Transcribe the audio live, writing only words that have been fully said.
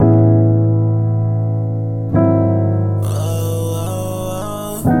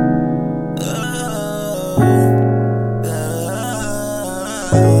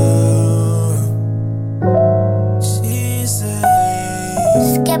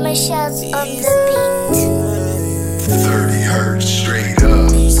Michelle's on the beat. 30 hertz straight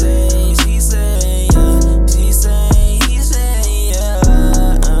up.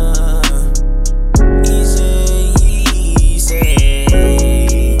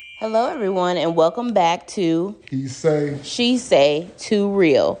 Hello everyone and welcome back to He Say, She Say, Too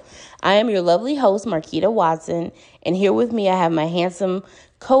Real. I am your lovely host, Marquita Watson, and here with me I have my handsome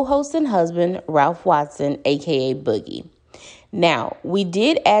co-host and husband, Ralph Watson, aka Boogie. Now, we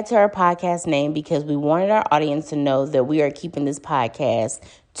did add to our podcast name because we wanted our audience to know that we are keeping this podcast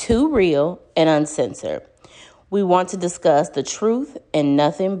too real and uncensored. We want to discuss the truth and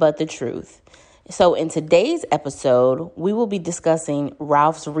nothing but the truth. So in today's episode, we will be discussing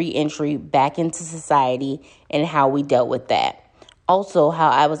Ralph's re-entry back into society and how we dealt with that. Also, how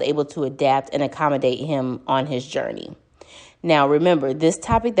I was able to adapt and accommodate him on his journey. Now, remember, this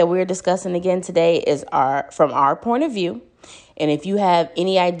topic that we're discussing again today is from our point of view. And if you have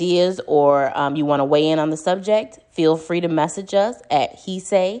any ideas or you want to weigh in on the subject, feel free to message us at he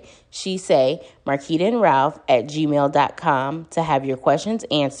say, she say, Marquita and Ralph at gmail.com to have your questions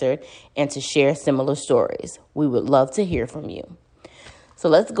answered and to share similar stories. We would love to hear from you. So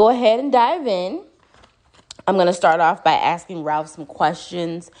let's go ahead and dive in. I'm going to start off by asking Ralph some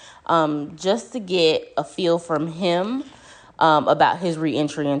questions just to get a feel from him about his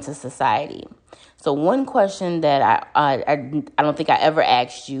reentry into society. So one question that I don't think I ever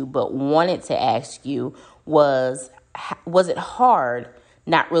asked you, but wanted to ask you was it hard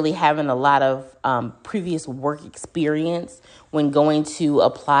not really having a lot of previous work experience when going to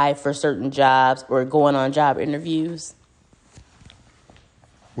apply for certain jobs or going on job interviews?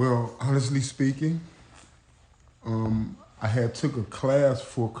 well, honestly speaking, I had took a class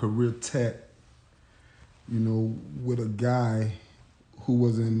for career tech, with a guy who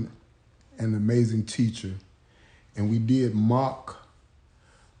was an amazing teacher. And we did mock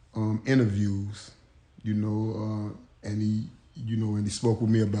interviews, and he spoke with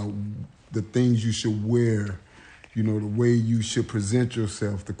me about the things you should wear, the way you should present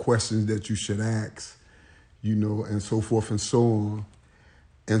yourself, the questions that you should ask, and so forth and so on.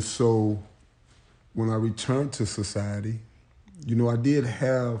 And so when I returned to society, I did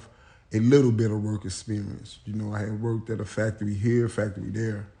have a little bit of work experience. I had worked at a factory here, factory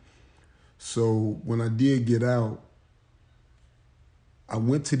there. So when I did get out, I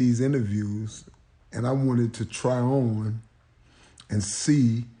went to these interviews and I wanted to try on and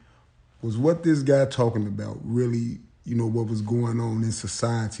see, was what this guy talking about really, what was going on in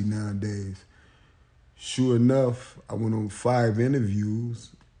society nowadays. Sure enough, I went on 5 interviews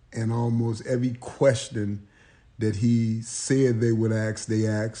and almost every question that he said they would ask, they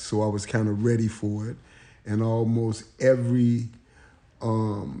asked. So I was kind of ready for it. And almost every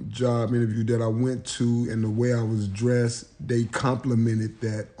job interview that I went to and the way I was dressed, they complimented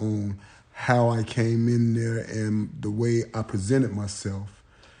that on how I came in there and the way I presented myself.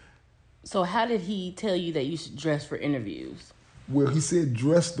 So how did he tell you that you should dress for interviews? Well, he said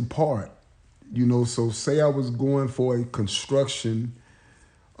dress the part, so say I was going for a construction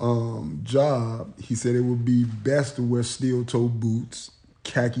job, he said it would be best to wear steel-toe boots,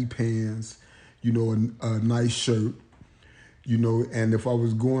 khaki pants, a nice shirt. And if I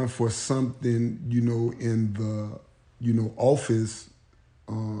was going for something, in the, office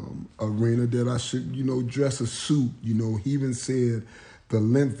arena, that I should, dress a suit. He even said the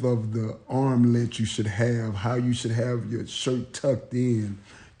length of the arm length you should have, how you should have your shirt tucked in,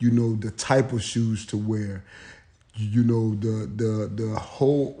 the type of shoes to wear, the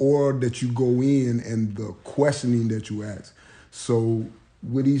whole order that you go in and the questioning that you ask. So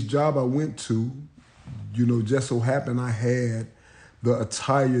with each job I went to, just so happened I had the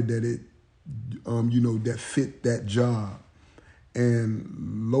attire that it, that fit that job.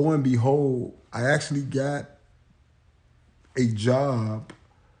 And lo and behold, I actually got a job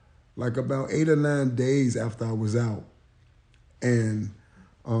like about 8 or 9 days after I was out. And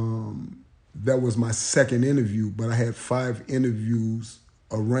that was my second interview, but I had 5 interviews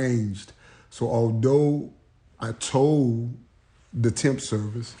arranged. So although I told the temp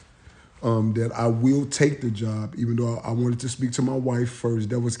service that I will take the job, even though I wanted to speak to my wife first.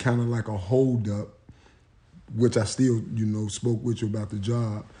 That was kind of like a hold-up, which I still, spoke with you about the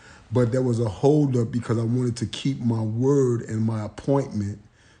job. But there was a hold-up because I wanted to keep my word and my appointment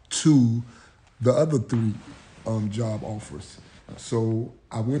to the other 3 job offers. So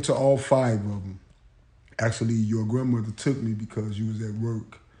I went to all 5 of them. Actually, your grandmother took me because you was at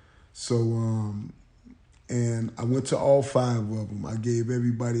work. So, and I went to all 5 of them. I gave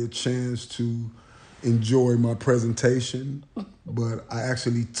everybody a chance to enjoy my presentation, but I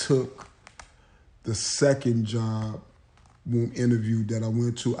actually took the second job interview that I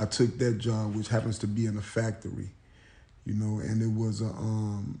went to, I took that job, which happens to be in a factory, and it was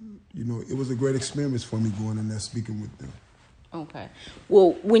it was a great experience for me going in there speaking with them. Okay.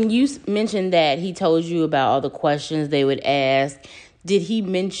 Well, when you mentioned that he told you about all the questions they would ask, did he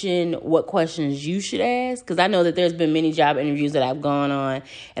mention what questions you should ask? Because I know that there's been many job interviews that I've gone on,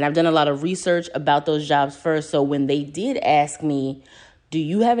 and I've done a lot of research about those jobs first. So when they did ask me, do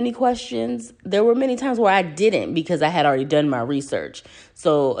you have any questions? There were many times where I didn't because I had already done my research.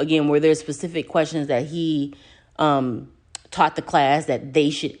 So again, were there specific questions that he taught the class that they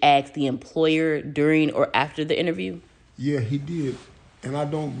should ask the employer during or after the interview? Yeah, he did. And I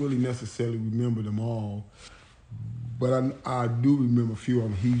don't really necessarily remember them all, but I do remember a few of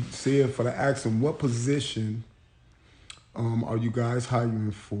them. He said for the ask him, what position are you guys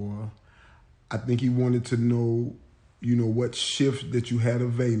hiring for? I think he wanted to know, what shift that you had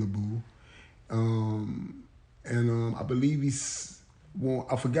available. I believe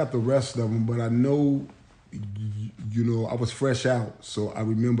I forgot the rest of them, but I know, I was fresh out, so I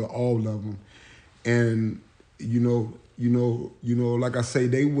remember all of them. And, like I say,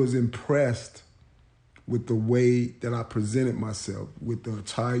 they was impressed with the way that I presented myself, with the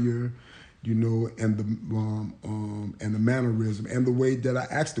attire, and the mannerism, and the way that I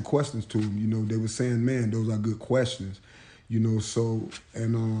asked the questions to them. They were saying, "Man, those are good questions," So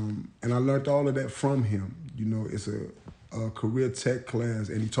and I learned all of that from him. It's a career tech class,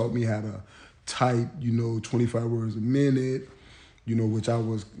 and he taught me how to type, 25 words a minute, which I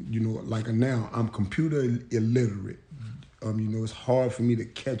was, like now I'm computer illiterate. It's hard for me to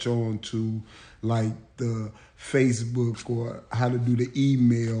catch on to like the Facebook or how to do the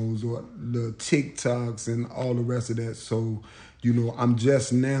emails or the TikToks and all the rest of that. So, I'm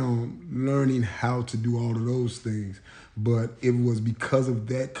just now learning how to do all of those things. But it was because of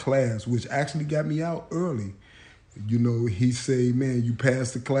that class, which actually got me out early. He say, man, you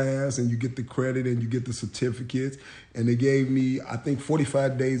pass the class and you get the credit and you get the certificates. And they gave me, I think,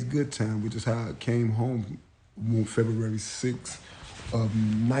 45 days good time, which is how I came home on February 6th of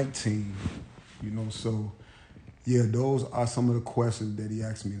 19. So, yeah, those are some of the questions that he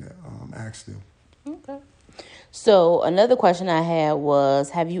asked me to ask them. Okay. So another question I had was,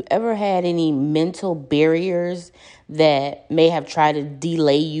 have you ever had any mental barriers that may have tried to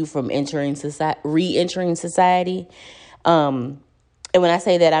delay you from re-entering society? And when I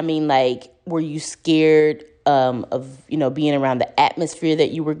say that, I mean, like, were you scared of, being around the atmosphere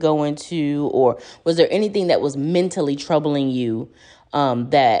that you were going to, or was there anything that was mentally troubling you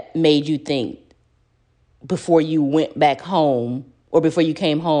that made you think before you went back home or before you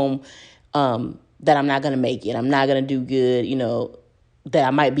came home that I'm not going to make it, I'm not going to do good, that I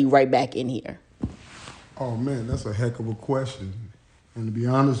might be right back in here? Oh, man, that's a heck of a question. And to be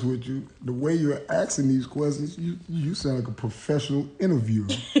honest with you, the way you're asking these questions, you sound like a professional interviewer.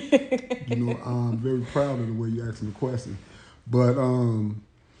 I'm very proud of the way you're asking the question. But,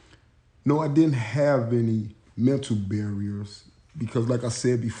 no, I didn't have any mental barriers because, like I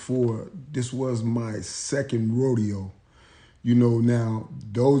said before, this was my second rodeo. Now,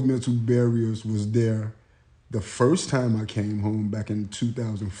 those mental barriers was there the first time I came home back in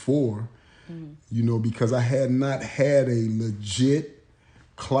 2004, because I had not had a legit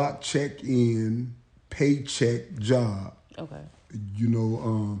clock check-in, paycheck job. Okay.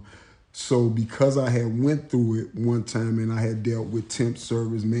 So because I had went through it one time and I had dealt with temp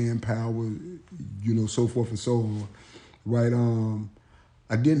service, manpower, so forth and so on, right?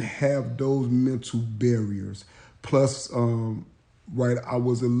 I didn't have those mental barriers. Plus, right, I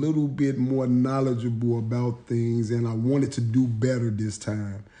was a little bit more knowledgeable about things and I wanted to do better this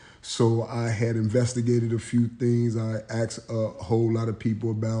time. So I had investigated a few things. I asked a whole lot of people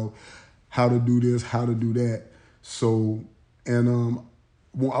about how to do this, how to do that. So, and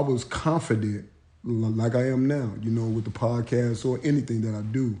I was confident, like I am now, with the podcast or anything that I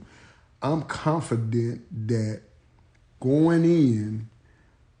do. I'm confident that going in,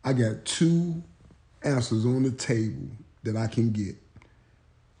 I got two answers on the table that I can get.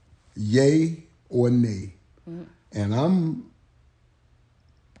 Yay or nay. Mm-hmm. And I'm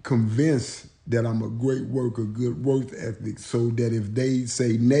convinced that I'm a great worker, good work ethic, so that if they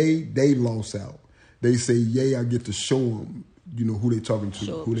say nay, they lost out. They say yay, I get to show them, who they talking to,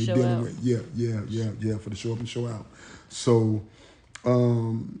 who they dealing out with. Yeah, for the show up and show out. So,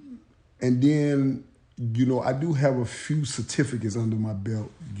 and then, I do have a few certificates under my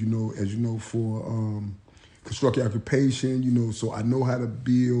belt, as you know, for construction occupation, so I know how to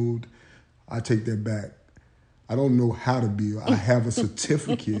build. I take that back. I don't know how to build. I have a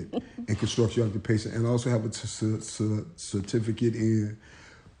certificate in construction occupation, and I also have a certificate in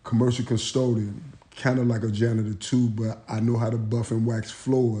commercial custodian, kind of like a janitor too, but I know how to buff and wax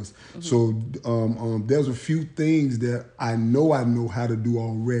floors. So there's a few things that I know how to do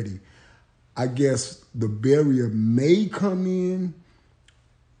already. I guess the barrier may come in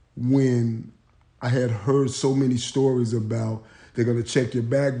when I had heard so many stories about they're going to check your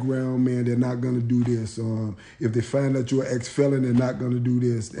background, man. They're not going to do this. If they find out you're an ex-felon, they're not going to do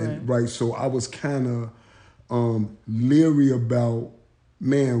this. And, right. So I was kind of leery about,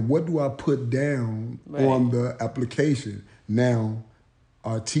 man, what do I put down on the application? Now,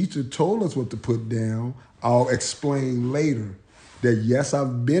 our teacher told us what to put down. I'll explain later that, yes,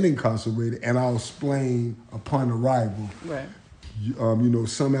 I've been incarcerated, and I'll explain upon arrival. Right.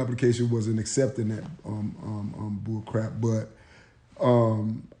 Some application wasn't accepting that bull crap, but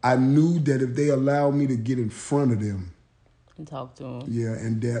I knew that if they allowed me to get in front of them and talk to them, yeah,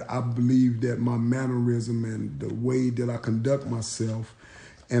 and that I believe that my mannerism and the way that I conduct myself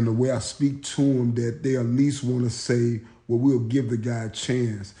and the way I speak to them, that they at least want to say, well, we'll give the guy a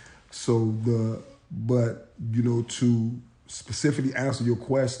chance. But to specifically answer your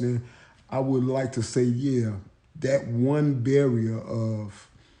question, I would like to say, yeah, that one barrier of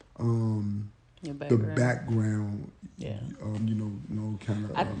the background, I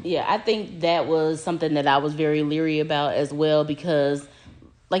think that was something that I was very leery about as well, because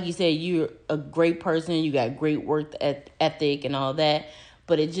like you said, you're a great person, you got great work ethic and all that,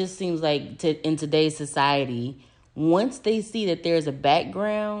 but it just seems like in today's society, once they see that there's a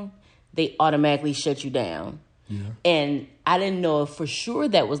background, they automatically shut you down. Yeah. And I didn't know if for sure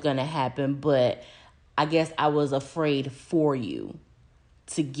that was going to happen, but I guess I was afraid for you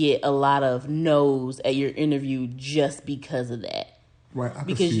to get a lot of no's at your interview just because of that. Right.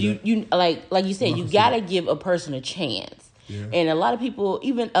 Because you like you said, you got to give a person a chance. Yeah. And a lot of people,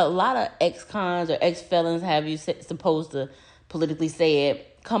 even a lot of ex-cons or ex-felons, have you supposed to politically say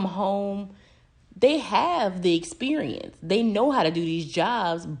it, come home. They have the experience. They know how to do these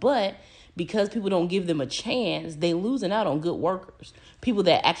jobs, but because people don't give them a chance, they losing out on good workers. People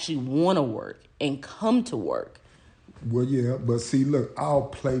that actually want to work and come to work. Well, yeah, but see, look, I'll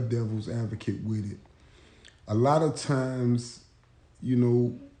play devil's advocate with it. A lot of times, we,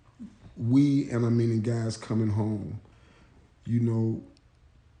 and I mean the guys coming home,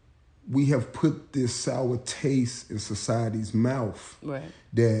 we have put this sour taste in society's mouth. Right.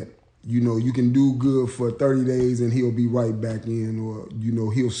 That, you can do good for 30 days and he'll be right back in, or,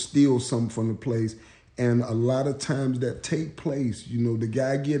 he'll steal something from the place. And a lot of times that take place, the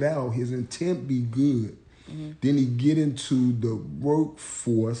guy get out, his intent be good. Mm-hmm. Then he get into the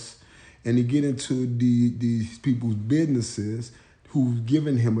workforce and he get into these people's businesses who've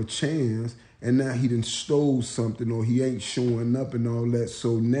given him a chance, and now he done stole something or he ain't showing up and all that.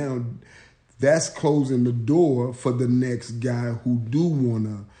 So now that's closing the door for the next guy who do want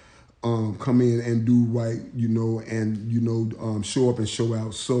to come in and do right, and, show up and show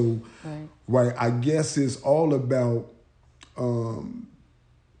out. So, right, I guess it's all about,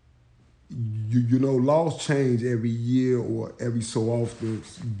 laws change every year or every so often.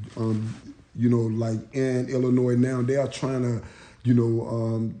 Like in Illinois now, they are trying to,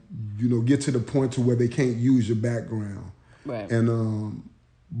 get to the point to where they can't use your background. Right. And,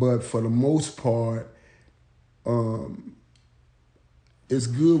 but for the most part, it's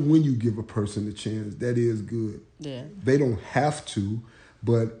good when you give a person a chance. That is good. Yeah. They don't have to,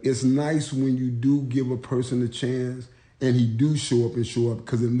 but it's nice when you do give a person a chance and he do show up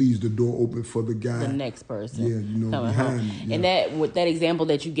because it leaves the door open for the guy. The next person. Yeah, behind home. Yeah. And that with that example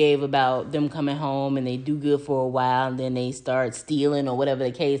that you gave about them coming home and they do good for a while and then they start stealing or whatever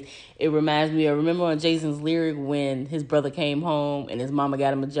the case, it reminds me of, remember on Jason's Lyric when his brother came home and his mama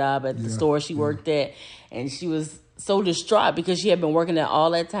got him a job at the store she worked at, and she was so distraught because she had been working there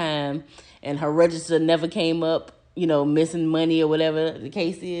all that time and her register never came up, missing money or whatever the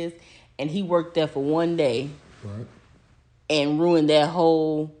case is. And he worked there for one day. Right. And ruined that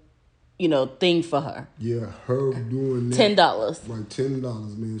whole, thing for her. Yeah, her doing that. $10. Like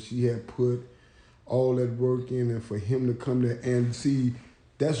 $10, man. She had put all that work in, and for him to come there and see,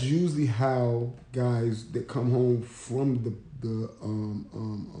 that's usually how guys that come home from the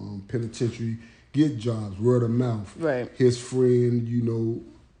penitentiary get jobs, word of mouth. Right. His friend,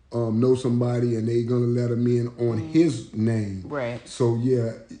 know somebody and they gonna let him in on his name. Right. So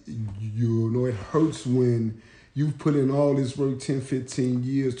yeah, it hurts when you've put in all this work, 10, 15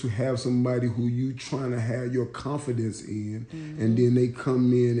 years, to have somebody who you trying to have your confidence in, and then they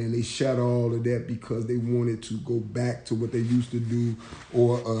come in and they shatter all of that because they wanted to go back to what they used to do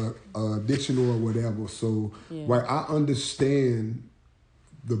or addiction or whatever. So right, I understand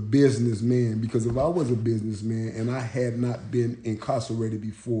the businessman, because if I was a businessman and I had not been incarcerated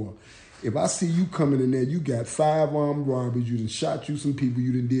before If I see you coming in there, you got 5 armed robberies, you done shot you some people,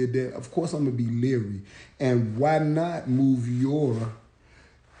 you done did that, of course I'm going to be leery. And why not move your,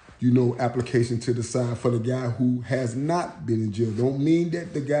 application to the side for the guy who has not been in jail? Don't mean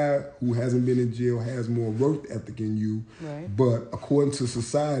that the guy who hasn't been in jail has more work ethic than you, right. But according to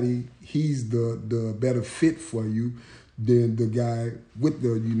society, he's the better fit for you than the guy with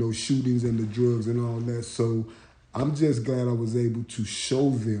the, shootings and the drugs and all that. So I'm just glad I was able to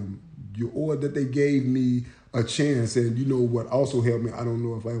show them, or that they gave me a chance. And what also helped me, I don't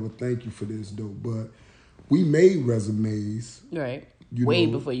know if I ever thank you for this though, but we made resumes. Right. Way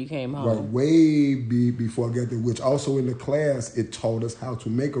before you came home. Right, way before I got there, which also in the class, it taught us how to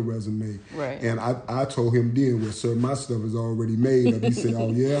make a resume. Right. And I told him then, well, sir, my stuff is already made. And he said,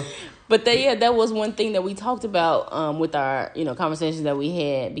 oh, yeah? But that was one thing that we talked about with our, conversations that we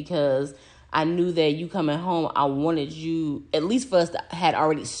had, because I knew that you coming home, I wanted you, at least for us, had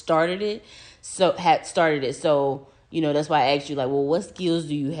already started it. So, that's why I asked you, like, well, what skills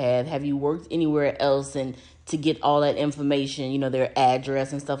do you have? Have you worked anywhere else? And to get all that information, their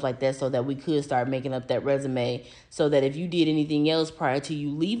address and stuff like that, so that we could start making up that resume, so that if you did anything else prior to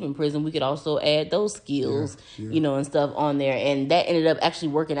you leaving prison, we could also add those skills, and stuff on there. And that ended up actually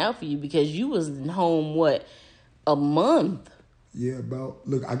working out for you, because you was home, a month? Yeah,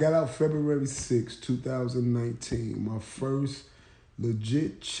 I got out February 6, 2019. My first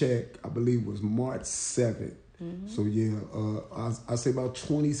legit check, I believe, was March 7th. Mm-hmm. So I say about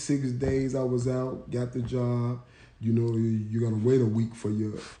 26 days I was out, got the job. You gotta wait a week for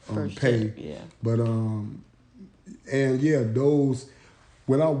your pay. Check, yeah. But those,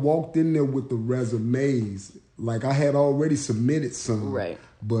 when I walked in there with the resumes, like I had already submitted some. Right.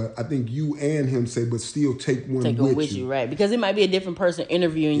 But I think you and him say, but still take one with you. Right? Because it might be a different person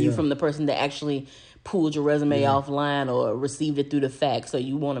interviewing you from the person that actually pulled your resume offline or received it through the fax. So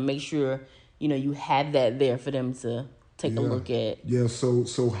you want to make sure you have that there for them to take a look at. Yeah,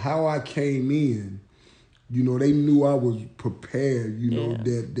 so how I came in, they knew I was prepared,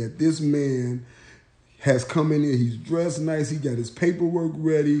 that this man has come in here, he's dressed nice, he got his paperwork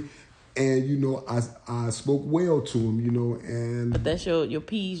ready, and, I spoke well to him, and... But that's your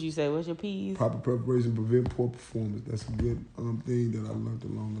P's, you say. What's your P's? Proper preparation, prevent poor performance. That's a good thing that I learned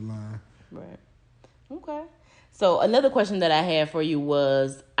along the line. Right. Okay. So another question that I had for you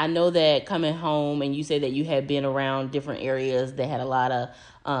was, I know that coming home, and you say that you had been around different areas that had a lot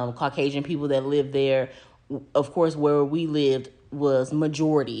of Caucasian people that lived there. Of course, where we lived was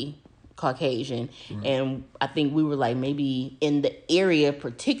majority Caucasian. Right. And I think we were like, maybe in the area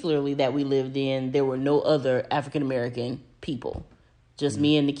particularly that we lived in, there were no other African-American people, just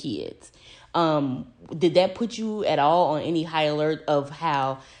me and the kids. Did that put you at all on any high alert of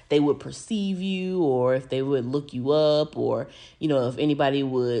how they would perceive you, or if they would look you up, or, if anybody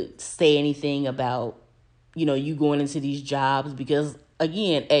would say anything about, you going into these jobs? Because,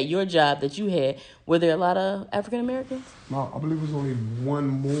 again, at your job that you had, were there a lot of African Americans? No, I believe it was only one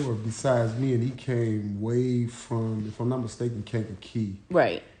more besides me, and he came way from, if I'm not mistaken, Kankakee.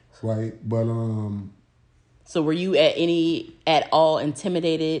 Right. Right, but So were you at all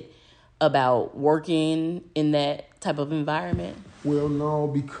intimidated about working in that type of environment? Well, no,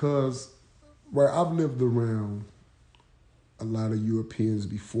 because I've lived around a lot of Europeans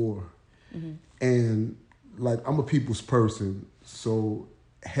before, and I'm a people's person. So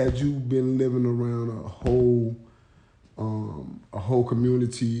had you been living around a whole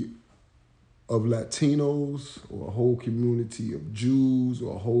community of Latinos, or a whole community of Jews,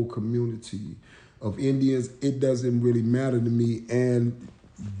 or a whole community of Indians, it doesn't really matter to me. And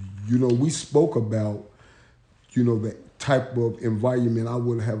we spoke about, the type of environment I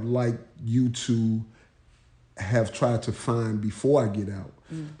would have liked you to have tried to find before I get out.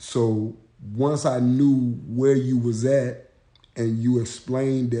 So once I knew where you was at, and you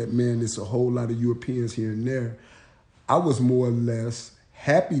explained that, man, it's a whole lot of Europeans here and there, I was more or less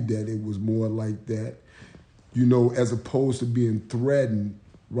happy that it was more like that, as opposed to being threatened,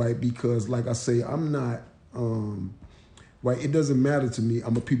 right? Because like I say, I'm not... right, it doesn't matter to me.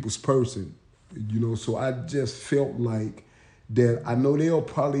 I'm a people's person, so I just felt like that. I know they'll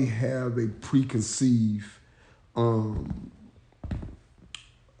probably have a preconceived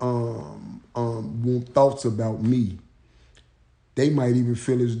thoughts about me. They might even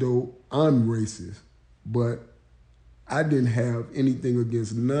feel as though I'm racist, but I didn't have anything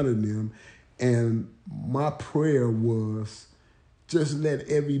against none of them. And my prayer was, just let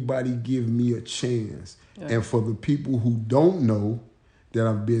everybody give me a chance. Right. And for the people who don't know that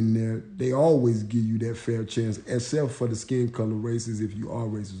I've been there, they always give you that fair chance, except for the skin color races, if you are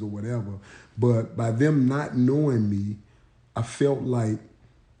racist or whatever. But by them not knowing me, I felt like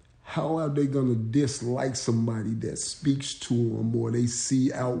how are they going to dislike somebody that speaks to them, or they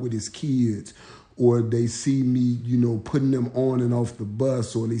see out with his kids, or they see me, putting them on and off the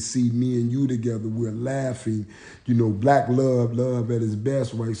bus, or they see me and you together, we're laughing, black love at its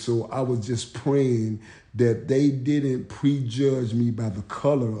best, right? So I was just praying that they didn't prejudge me by the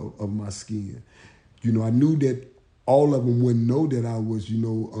color of my skin. I knew that all of them wouldn't know that I was,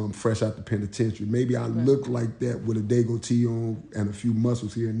 fresh out the penitentiary. Maybe I looked like that with a Dago tee on and a few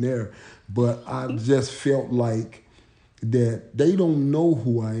muscles here and there, but I just felt like that they don't know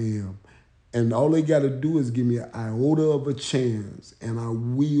who I am. And all they got to do is give me an iota of a chance, and I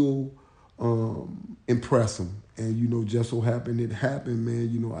will impress them. And, just so happened, it happened,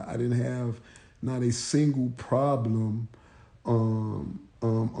 man. I didn't have not a single problem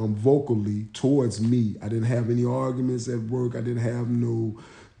vocally towards me. I didn't have any arguments at work. I didn't have no,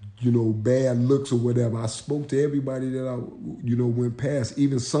 bad looks or whatever. I spoke to everybody that I, went past.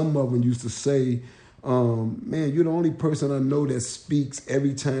 Even some of them used to say, man, you're the only person I know that speaks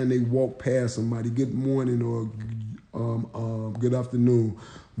every time they walk past somebody, good morning or good afternoon.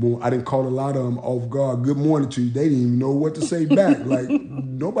 Well, I didn't call a lot of them off guard. Good morning to you. They didn't even know what to say back. Like,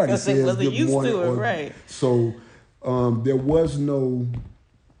 nobody says good morning. Right. So there was no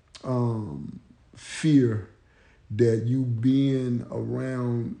fear that you being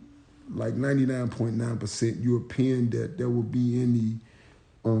around like 99.9% European, that there would be any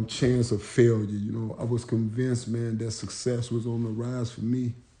chance of failure. I was convinced, man, that success was on the rise for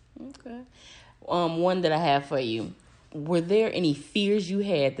me. Okay. One that I have for you. Were there any fears you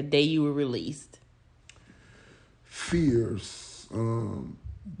had the day you were released? Fears.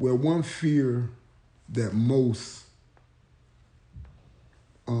 Well, one fear that most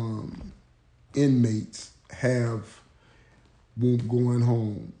inmates have when going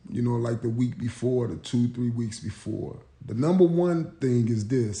home, like the week before, the 2-3 weeks before. The number one thing is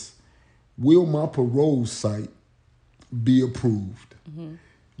this: will my parole site be approved? Mm-hmm.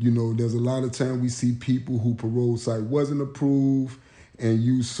 There's a lot of time we see people who parole site wasn't approved, and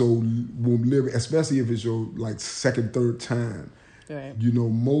you so won't live, especially if it's your like second, third time. Right.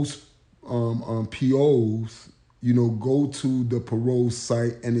 Most POs, go to the parole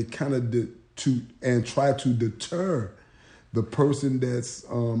site, and it kind of try to deter the person that's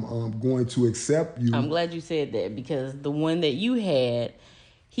going to accept you. I'm glad you said that, because the one that you had,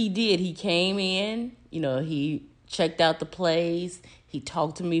 he came in, he checked out the place, he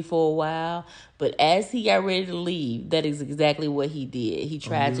talked to me for a while, but as he got ready to leave, that is exactly what he did. He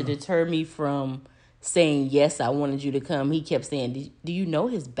tried to deter me from saying, yes, I wanted you to come. He kept saying, do you know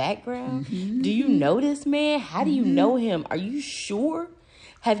his background? Mm-hmm. Do you know this man? How do you know him? Are you sure?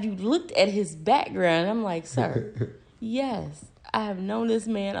 Have you looked at his background? I'm like, sir, yes, I have known this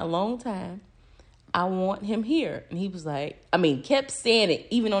man a long time. I want him here. And he was like, kept saying it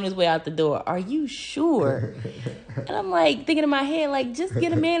even on his way out the door. Are you sure? And I'm like, thinking in my head, like, just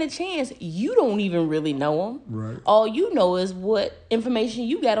get a man a chance. You don't even really know him. Right. All you know is what information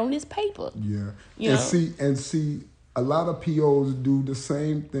you got on this paper. Yeah. And see, a lot of POs do the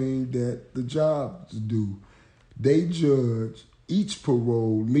same thing that the jobs do. They judge each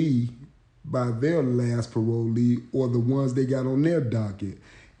parolee by their last parolee or the ones they got on their docket.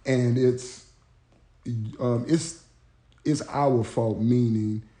 And it's our fault,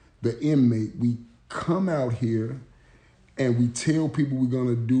 meaning the inmate. We come out here and we tell people we're going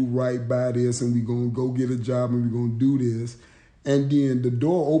to do right by this, and we're going to go get a job, and we're going to do this. And then the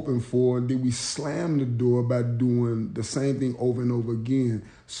door open for, and then we slam the door by doing the same thing over and over again.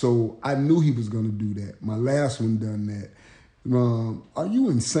 So I knew he was going to do that. My last one done that. Are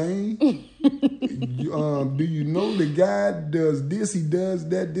you insane? Do you know the guy does this, he does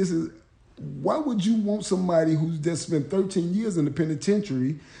that, this is... Why would you want somebody who's just spent 13 years in the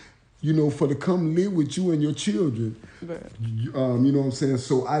penitentiary, for to come live with you and your children? Right. You know what I'm saying?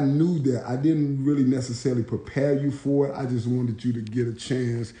 So I knew that. I didn't really necessarily prepare you for it. I just wanted you to get a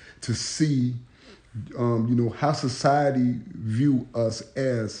chance to see, how society view us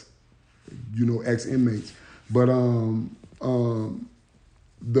as, ex-inmates. But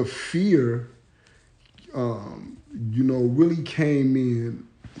the fear, really came in.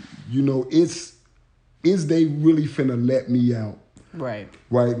 Is they really finna let me out? Right.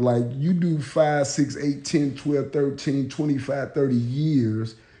 Right? Like, you do 5, 6, 8, 10, 12, 13, 25, 30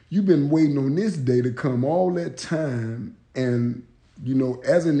 years. You've been waiting on this day to come all that time. And,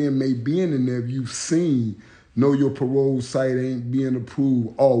 as an inmate being in there, you've seen, your parole site ain't being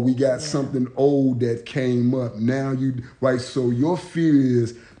approved. Oh, we got something old that came up. Now right? So your fear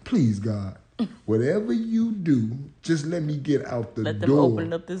is, please, God, Whatever you do, just let me get out the door. Let them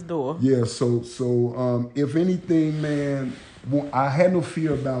open up this door. Yeah, so if anything, man, I had no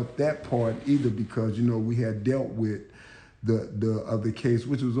fear about that part either because, we had dealt with the other case,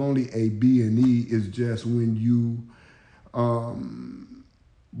 which was only a B and E, is just when you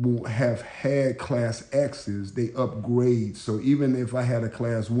will have had class X's, they upgrade. So even if I had a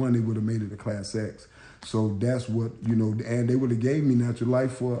class 1, they would have made it a class X. So that's what, and they would have gave me natural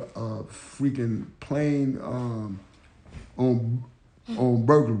life for a freaking plain on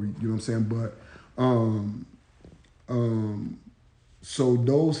burglary, you know what I'm saying? But so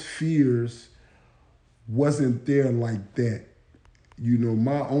those fears wasn't there like that.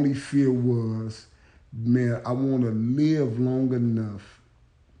 My only fear was, man, I want to live long enough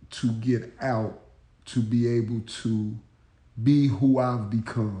to get out to be able to be who I've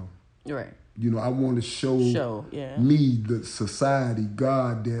become. Right. I want to show me, the society,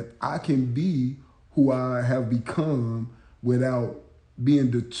 God, that I can be who I have become without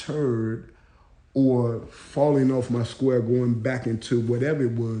being deterred or falling off my square, going back into whatever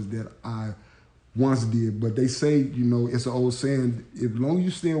it was that I once did. But they say, it's an old saying, as long as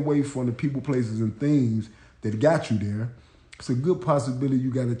you stay away from the people, places, and things that got you there, it's a good possibility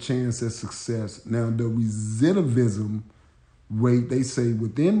you got a chance at success. Now, the recidivism rate, they say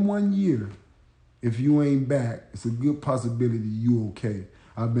within 1 year, if you ain't back, it's a good possibility you okay.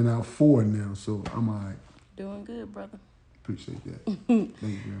 I've been out 4 now, so I'm all right. Doing good, brother. Appreciate that. Thank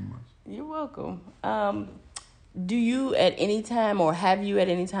you very much. You're welcome. Do you at any time, or have you at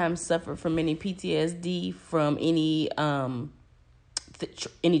any time suffered from any PTSD from any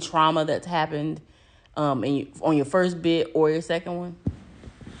trauma that's happened on your first bit or your second one?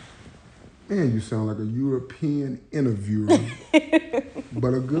 Man, you sound like a European interviewer,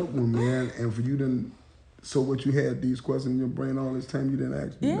 but a good one, man. And for you to, so what, you had these questions in your brain all this time, you didn't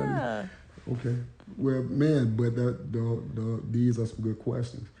ask me? Yeah. Okay. Well, man, but these are some good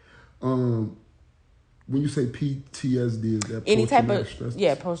questions. When you say PTSD, is that any type of stress?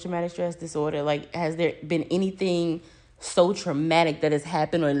 Yeah, post-traumatic stress disorder? Like, has there been anything so traumatic that has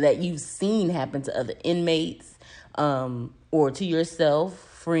happened or that you've seen happen to other inmates, or to yourself,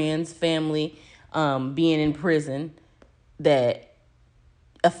 friends, family, being in prison, that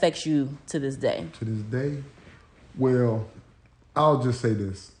affects you to this day? To this day? Well, I'll just say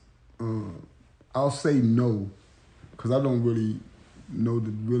this. I'll say no, because I don't really know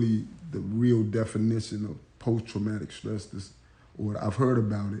the real definition of post-traumatic stress disorder. I've heard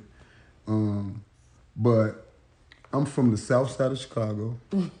about it. But I'm from the south side of Chicago,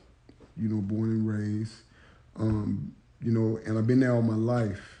 born and raised, and I've been there all my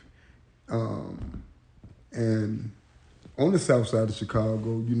life. And on the south side of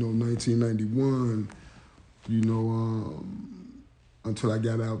Chicago, 1991, until I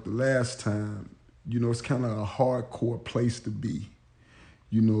got out the last time, it's kind of a hardcore place to be,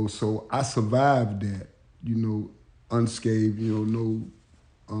 so I survived that, unscathed, no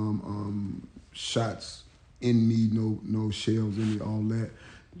shots in me, no shells in me, all that,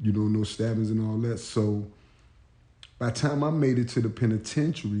 no stabbings and all that. So by the time I made it to the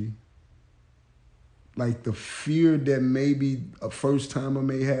penitentiary, like the fear that maybe a first time I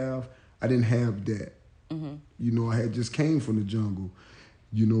may have, I didn't have that. Mm-hmm. I had just came from the jungle,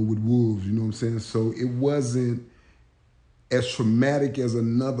 with wolves, you know what I'm saying? So it wasn't as traumatic as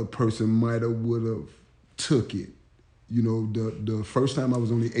another person might have would have took it. The first time I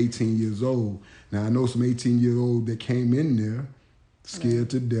was only 18 years old. Now I know some 18-year-old that came in there scared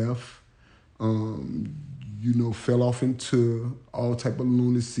to death, fell off into all type of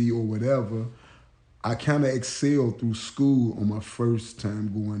lunacy or whatever. I kind of excelled through school on my first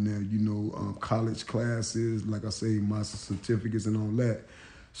time going there, college classes, like I say, my certificates and all that.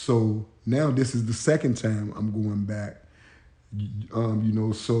 So now this is the second time I'm going back,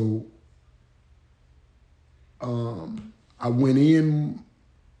 so I went in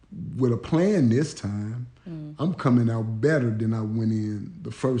with a plan this time. I'm coming out better than I went in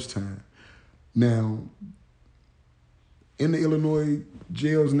the first time. Now, in the Illinois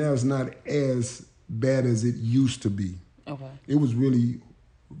jails now, it's not as bad as it used to be. Okay. It was really,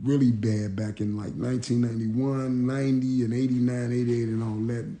 really bad back in like 1991, 90, and 89, 88, and all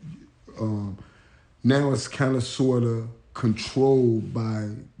that. Now it's kind of sort of controlled by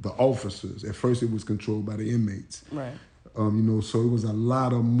the officers. At first it was controlled by the inmates. Right. So it was a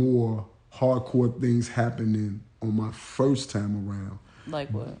lot of more hardcore things happening on my first time around. Like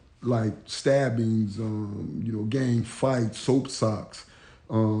what? Like stabbings, gang fights, soap socks,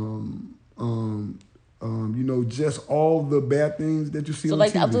 just all the bad things that you see So, on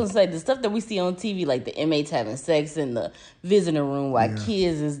like, TV. I was going to say, the stuff that we see on TV, like the inmates having sex in the visiting room while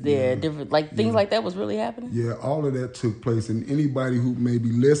kids is there, different, like, things like that was really happening? Yeah, all of that took place. And anybody who may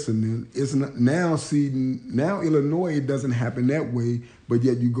be listening, it's not, now Illinois, it doesn't happen that way, but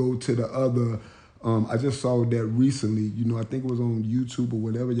yet you go to the other, I just saw that recently, I think it was on YouTube or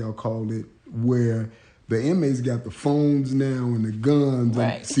whatever y'all call it, where the inmates got the phones now and the guns.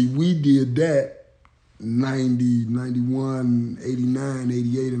 Right. And see, we did that 90, 91, 89,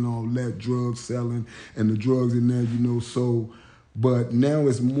 88 and all that, drug selling and the drugs in there, so, but now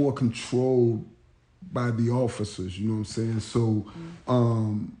it's more controlled by the officers, you know what I'm saying? So,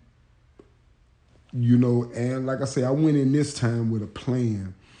 and like I say, I went in this time with a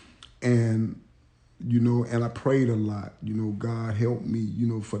plan and I prayed a lot, God help me,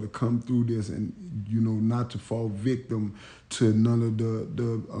 for to come through this and, not to fall victim to none of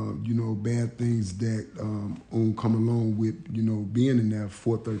the bad things that come along with, being in there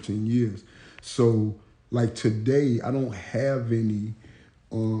for 13 years. So like today, I don't have any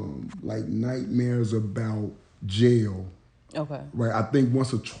like nightmares about jail. Okay. Right. I think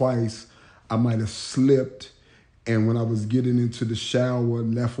once or twice I might have slipped. And when I was getting into the shower,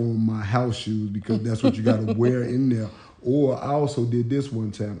 left on my house shoes because that's what you got to wear in there. Or I also did this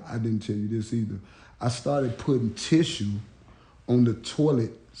one time. I didn't tell you this either. I started putting tissue on the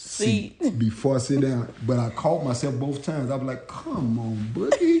toilet seat before I sit down. But I caught myself both times. I was like, come on,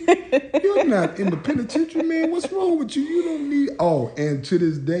 Boogie. You're not in the penitentiary, man. What's wrong with you? You don't need... Oh, and to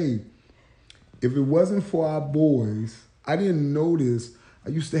this day, if it wasn't for our boys, I didn't notice. I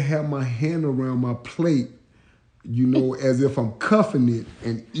used to have my hand around my plate, as if I'm cuffing it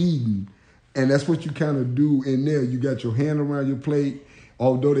and eating. And that's what you kind of do in there. You got your hand around your plate,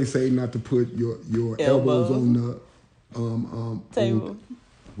 although they say not to put your elbows on the table.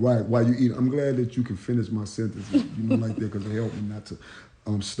 Right, while you eat. I'm glad that you can finish my sentences, like that, because they help me not to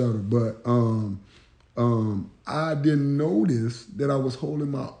stutter. But I didn't notice that I was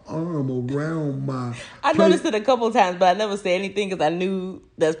holding my arm around my I plate. noticed it a couple of times, but I never said anything because I knew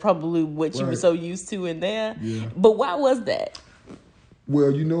that's probably what you were so used to in there. Yeah. But why was that?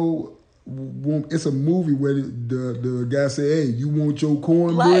 Well, it's a movie where the guy say, "Hey, you want your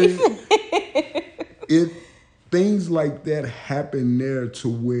cornbread?" Things like that happen there to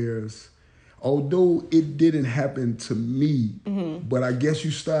where, although it didn't happen to me, but I guess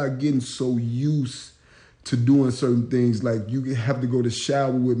you start getting so used to doing certain things, like you have to go to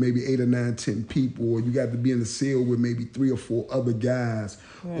shower with maybe 8 or 9, 10 people, or you got to be in the cell with maybe 3 or 4 other guys,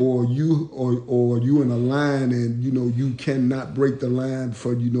 or you in a line and you cannot break the line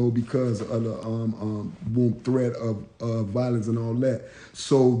for because of the threat of violence and all that.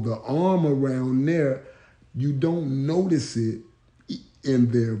 So the arm around there, you don't notice it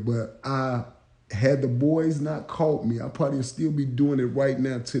in there, but had the boys not caught me, I probably would still be doing it right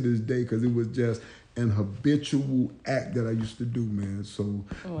now to this day, because it was just an habitual act that I used to do, man. So,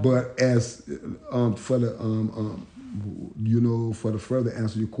 but as for the for the further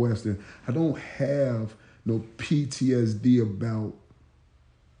answer your question, I don't have no PTSD about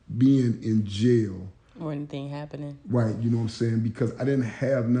being in jail or anything happening. Right, you know what I'm saying? Because I didn't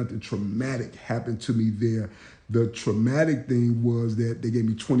have nothing traumatic happen to me there. The traumatic thing was that they gave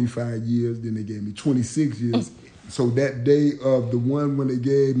me 25 years, then they gave me 26 years. So that day of the one when they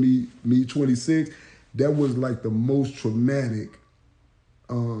gave me 26, that was like the most traumatic,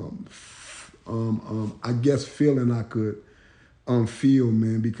 I guess, feeling I could feel,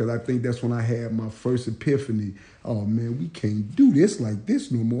 man, because I think that's when I had my first epiphany. Oh, man, we can't do this like this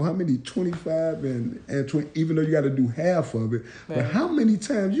no more. How many 25 and 20, even though you got to do half of it, but how many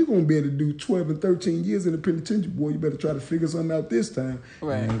times you going to be able to do 12 and 13 years in the penitentiary? Boy, you better try to figure something out this time.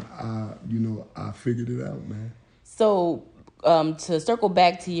 Right. And I figured it out, man. So to circle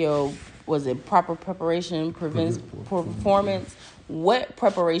back to your, was it proper preparation prevents poor performance? What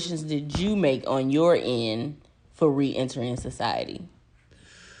preparations did you make on your end for re-entering society?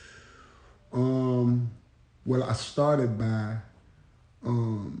 Well, I started by,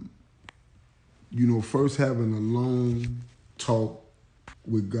 first having a long talk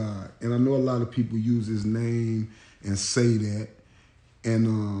with God. And I know a lot of people use his name and say that.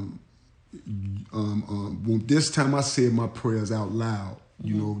 And when this time I said my prayers out loud.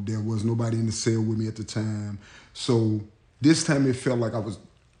 There was nobody in the cell with me at the time. So this time it felt like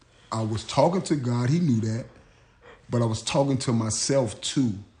I was talking to God. He knew that. But I was talking to myself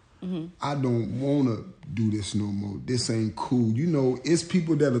too. Mm-hmm. I don't want to do this no more. This ain't cool. It's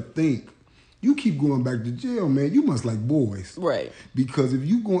people that'll think, you keep going back to jail, man, you must like boys. Right. Because if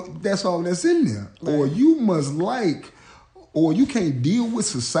you go, that's all that's in there. Right. Or you must like or you can't deal with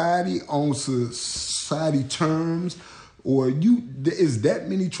society on society terms, or there is that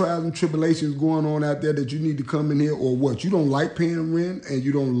many trials and tribulations going on out there that you need to come in here, or what? You don't like paying rent, and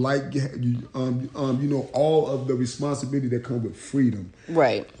you don't like all of the responsibility that comes with freedom.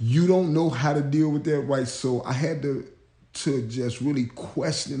 Right. You don't know how to deal with that, right? So I had to just really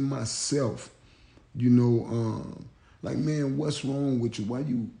question myself, like, man, what's wrong with you? Why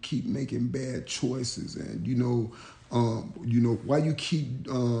you keep making bad choices? And why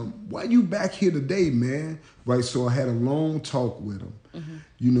you back here today, man? Right. So I had a long talk with him,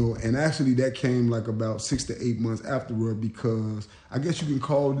 and actually that came like about 6 to 8 months afterward, because I guess you can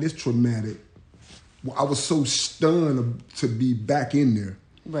call this traumatic. I was so stunned to be back in there.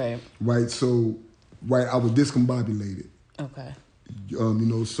 Right. Right. So, I was discombobulated. Okay.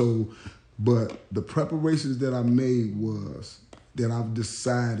 But the preparations that I made was that I've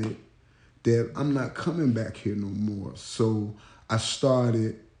decided that I'm not coming back here no more. So I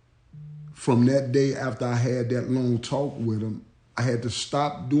started, from that day after I had that long talk with him, I had to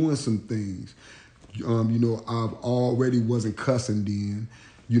stop doing some things. I already wasn't cussing then.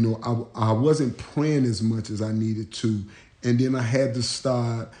 I wasn't praying as much as I needed to. And then I had to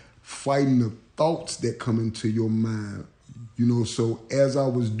start fighting the thoughts that come into your mind. So as I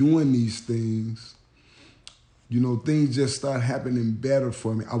was doing these things, things just started happening better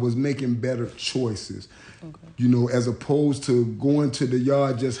for me. I was making better choices, as opposed to going to the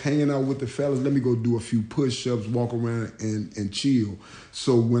yard, just hanging out with the fellas. Let me go do a few push-ups, walk around and chill.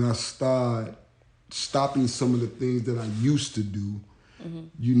 So when I started stopping some of the things that I used to do,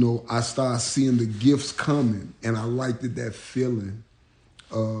 I started seeing the gifts coming, and I liked that feeling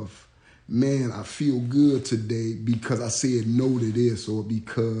of, man, I feel good today because I said no to this, or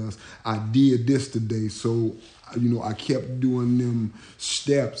because I did this today. So, I kept doing them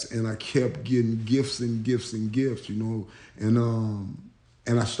steps, and I kept getting gifts and gifts and gifts, and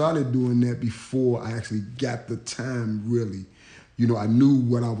I started doing that before I actually got the time, really. I knew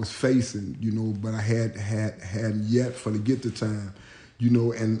what I was facing, but I hadn't yet to get the time.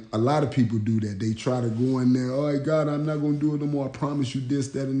 And a lot of people do that. They try to go in there, all right, God, I'm not going to do it no more. I promise you this,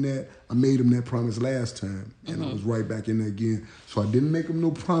 that, and that. I made them that promise last time, and I was right back in there again. So I didn't make them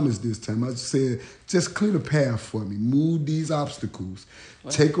no promise this time. I just said, just clear the path for me. Move these obstacles.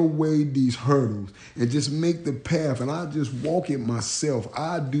 Right. Take away these hurdles, and just make the path. And I just walk it myself.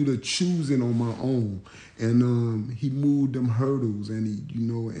 I do the choosing on my own. And he moved them hurdles, and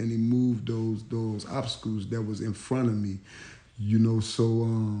he moved those obstacles that was in front of me.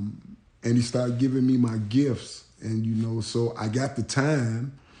 And he started giving me my gifts, and, so I got the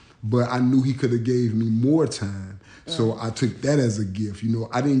time, but I knew he could have gave me more time. So I took that as a gift.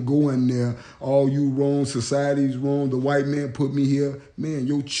 I didn't go in there, oh, you wrong, society's wrong, the white man put me here. Man,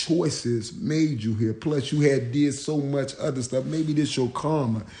 your choices made you here. Plus you had did so much other stuff. Maybe this your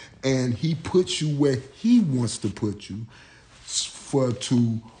karma. And he puts you where he wants to put you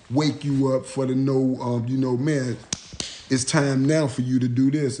to wake you up, for the man, it's time now for you to do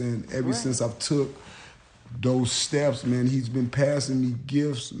this. And ever since I've took those steps, man, he's been passing me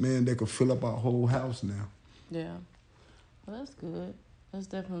gifts, man, that could fill up our whole house now. Yeah. Well, that's good. That's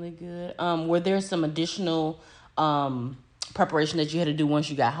definitely good. Were there some additional preparation that you had to do once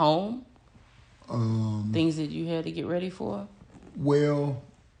you got home? Things that you had to get ready for? Well,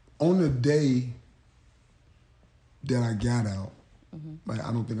 on the day that I got out,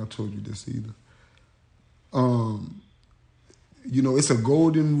 I don't think I told you this either. It's a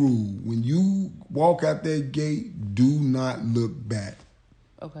golden rule. When you walk out that gate, do not look back.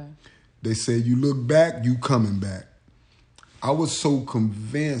 Okay. They say you look back, you coming back. I was so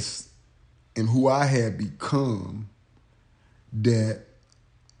convinced in who I had become that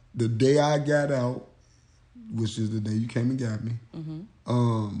the day I got out, which is the day you came and got me,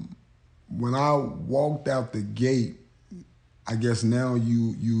 when I walked out the gate, I guess now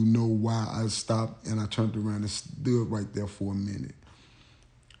you know why I stopped and I turned around and stood right there for a minute.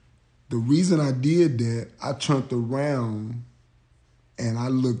 The reason I did that, I turned around and I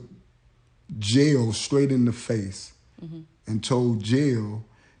looked jail straight in the face and told jail,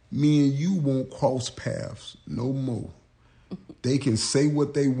 me and you won't cross paths no more. They can say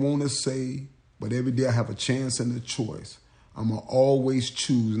what they want to say, but every day I have a chance and a choice. I'm going to always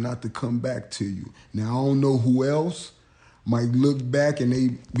choose not to come back to you. Now, I don't know who else might look back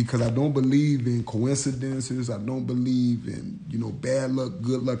and because I don't believe in coincidences. I don't believe in, bad luck,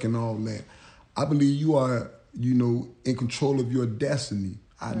 good luck, and all that. I believe you are, in control of your destiny.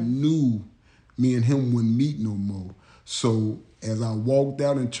 I knew me and him wouldn't meet no more. So as I walked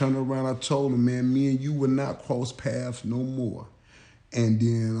out and turned around, I told him, man, me and you will not cross paths no more. And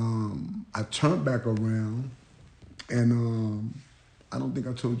then I turned back around And I don't think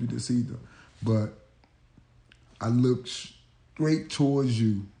I told you this either, but I looked straight towards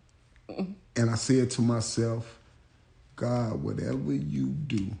you, and I said to myself, God, whatever you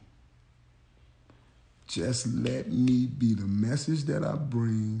do, just let me be the message that I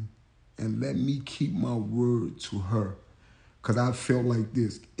bring, and let me keep my word to her. Because I felt like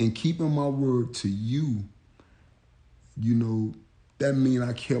this. And keeping my word to you, that means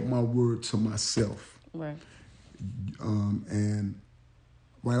I kept my word to myself. Right. And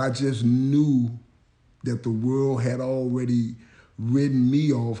I just knew that the world had already written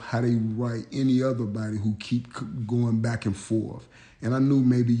me off how they write any other body who keep going back and forth. And I knew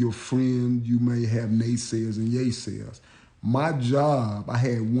maybe your friend, you may have naysayers and yaysayers. My job, I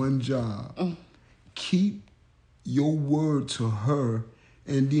had one job. Keep your word to her,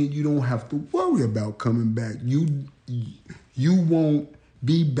 and then you don't have to worry about coming back. You won't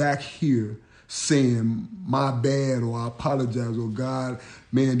be back here saying my bad, or I apologize, or God,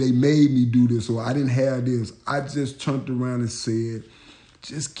 man, they made me do this, or I didn't have this. I just turned around and said,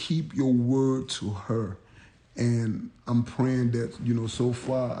 just keep your word to her. And I'm praying that, so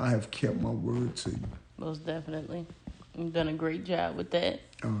far I have kept my word to you. Most definitely. You've done a great job with that.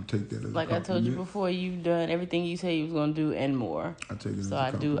 I don't take that as a Like compliment. I told you before, you've done everything you said you was going to do and more. I take it as So a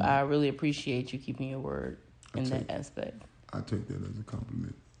compliment. I really appreciate you keeping your word in that aspect. I take that as a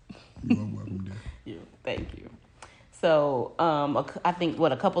compliment. You are welcome, dear. Yeah, thank you. So I think,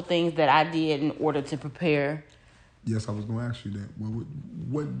 a couple things that I did in order to prepare. Yes, I was going to ask you that.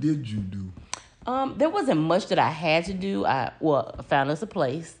 What did you do? There wasn't much that I had to do. I found us a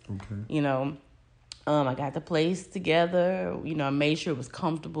place. Okay. I got the place together. I made sure it was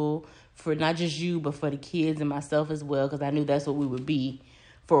comfortable for not just you, but for the kids and myself as well, because I knew that's what we would be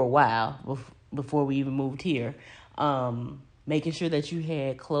for a while before we even moved here. Making sure that you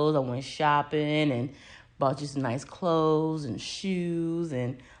had clothes. I went shopping and bought you some nice clothes and shoes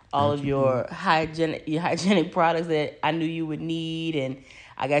and all of your hygienic products that I knew you would need. And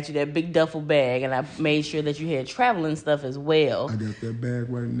I got you that big duffel bag, and I made sure that you had traveling stuff as well. I got that bag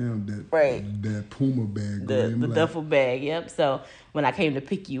right now, that Puma bag. The duffel bag, yep. So when I came to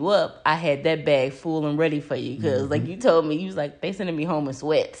pick you up, I had that bag full and ready for you because, like you told me, you was like, they sending me home in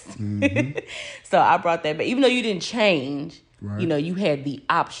sweats. So I brought that bag. Even though you didn't change, you had the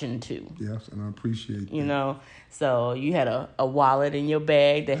option to. Yes, and I appreciate that. So you had a wallet in your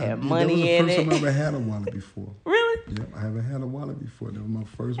bag that had money in it. That was the first time I ever had a wallet before. Really? Yep, I haven't had a wallet before. That was my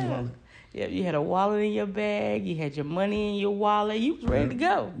first wallet. Yeah, you had a wallet in your bag. You had your money in your wallet. You was ready to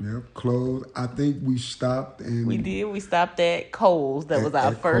go. Yep, clothes. I think we stopped and we did. We stopped at Kohl's. That was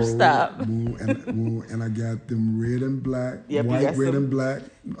our first Kohl's, stop. And I got them red and black, white, red, and black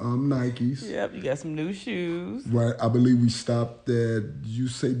Nikes. Yep, you got some new shoes. Right. I believe we stopped at, you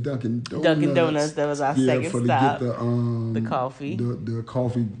say Dunkin' Donuts. Dunkin' Donuts. That was our second stop. To get the coffee. The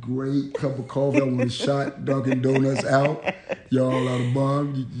coffee. Great cup of coffee. I want to shot Dunkin' Donuts out. Y'all are the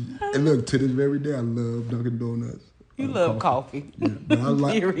bomb. And look, to this very day, I love Dunkin' Donuts. You love coffee. Yeah, but I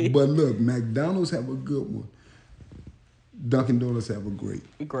like. But look, McDonald's have a good one. Dunkin' Donuts have a great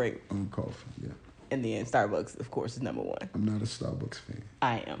coffee. Yeah. And then Starbucks, of course, is number one. I'm not a Starbucks fan.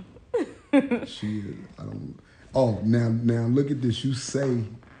 I am. She is. I don't. Oh, now look at this. You say,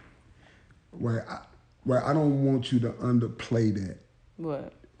 I don't want you to underplay that.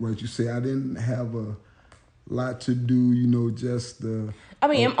 What? Right. You say I didn't have a lot to do. Just the. I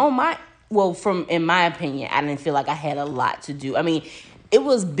mean, in my opinion, I didn't feel like I had a lot to do. I mean, it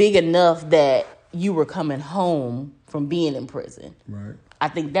was big enough that you were coming home from being in prison. Right. I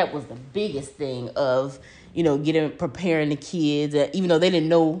think that was the biggest thing of, preparing the kids. Even though they didn't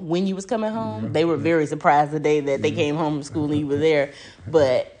know when you was coming home, they were very surprised the day that they came home from school and you were there.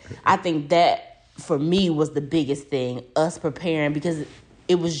 But I think that, for me, was the biggest thing, us preparing, because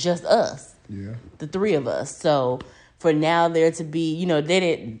it was just us. Yeah. The three of us. So for now there to be,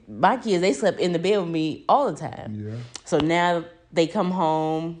 my kids, they slept in the bed with me all the time. Yeah. So now they come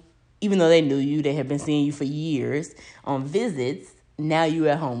home, even though they knew you, they had been seeing you for years on visits. Now you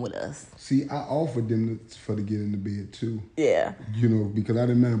at home with us. See, I offered them to get in the bed too. Yeah. Because I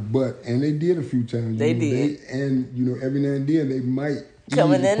didn't mind. And they did a few times. They did. Every now and then they might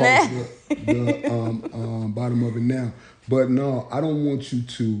coming in there. the bottom of it now. But no, I don't want you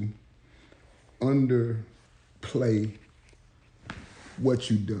to underplay what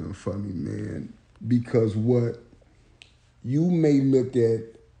you done for me, man. Because what you may look at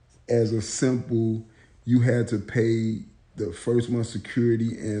as a simple, you had to pay the first month's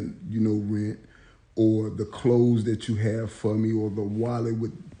security and, rent, or the clothes that you have for me, or the wallet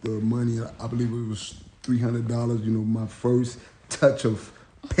with the money. I believe it was $300, my first touch of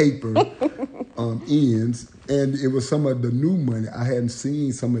paper ends, and it was some of the new money. I hadn't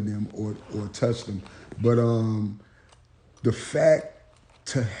seen some of them or touched them, but the fact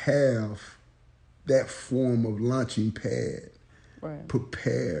to have that form of launching pad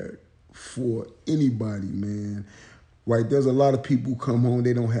prepared for anybody, man. Right? There's a lot of people who come home,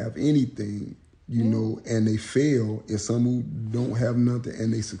 they don't have anything, you know, and they fail. It's some who don't have nothing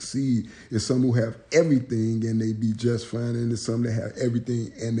and they succeed. It's some who have everything and they be just fine. And there's some that have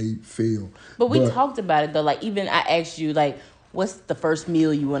everything and they fail. But we talked about it, though. Like, even I asked you, like, what's the first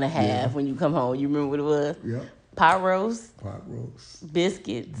meal you want to have when you come home? You remember what it was? Yeah. Pot roast.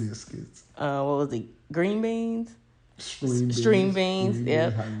 Biscuits. What was it? Green beans? String beans.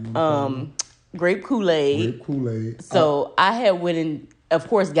 Yeah. Grape Kool-Aid. So I had went and, of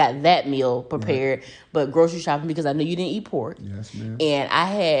course, got that meal prepared, but grocery shopping because I knew you didn't eat pork. Yes, ma'am. And I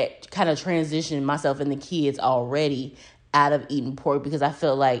had kind of transitioned myself and the kids already out of eating pork because I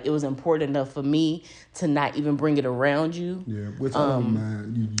felt like it was important enough for me to not even bring it around you. Yeah, which I don't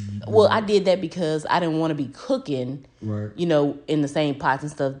mind. Well, I did that because I didn't want to be cooking, right, you know, in the same pots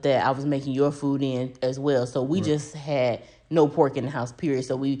and stuff that I was making your food in as well. So we just had no pork in the house, period.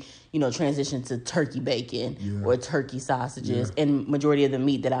 So we, you know, transitioned to turkey bacon or turkey sausages. And majority of the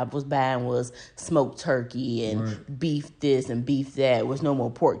meat that I was buying was smoked turkey and beef this and beef that. There was no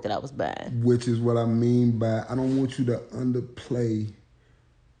more pork that I was buying. Which is what I mean by I don't want you to underplay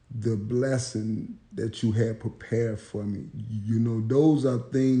the blessing that you had prepared for me. You know, those are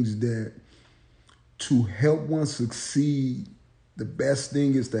things that to help one succeed, the best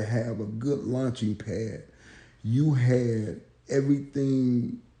thing is to have a good launching pad. You had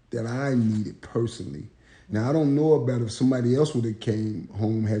everything that I needed personally. Now, I don't know about if somebody else would have came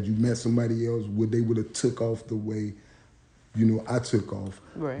home, had you met somebody else, they would have took off the way, you know, I took off.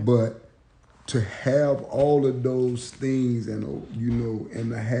 Right. But to have all of those things and, you know, and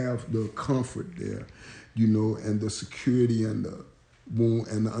to have the comfort there, you know, and the security and the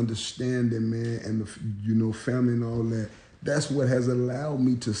understanding, man, and the, you know, family and all that, that's what has allowed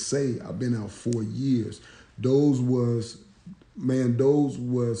me to say I've been out 4 years. Those was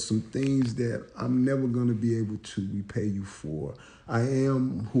some things that I'm never going to be able to repay you for. I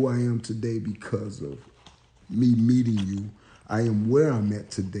am who I am today because of me meeting you. I am where I'm at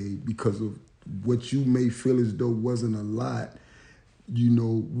today because of what you may feel as though wasn't a lot, you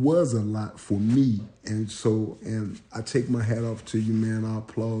know, was a lot for me. And so, and I take my hat off to you, man. I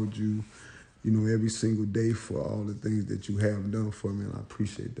applaud you, you know, every single day for all the things that you have done for me. And I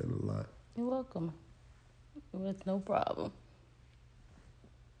appreciate that a lot. You're welcome. It's no problem.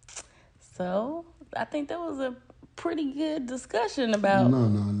 So, I think that was a pretty good discussion about... No.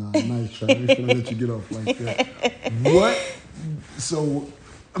 Nice try. I ain't gonna let you get off like that. What? So,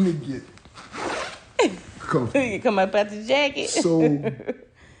 let me get comfortable. You come up out the jacket. So,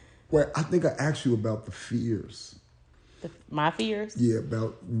 well, I think I asked you about the fears. My fears? Yeah,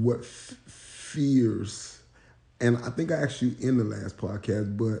 about what fears. And I think I asked you in the last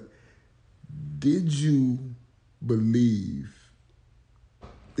podcast, but did you believe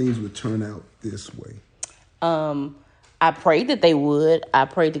things would turn out this way? I prayed that they would. I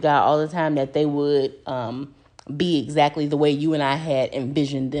prayed to God all the time that they would be exactly the way you and I had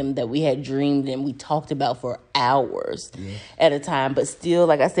envisioned them, that we had dreamed and we talked about for hours at a time. But still,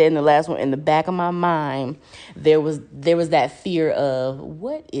 like I said in the last one, in the back of my mind, there was that fear of,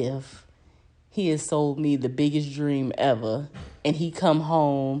 what if he has sold me the biggest dream ever and he come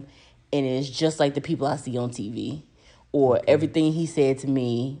home and it's just like the people I see on TV, or everything he said to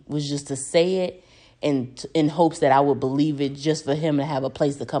me was just to say it and in hopes that I would believe it just for him to have a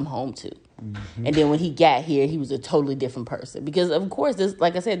place to come home to. Mm-hmm. And then when he got here, he was a totally different person. Because, of course, this,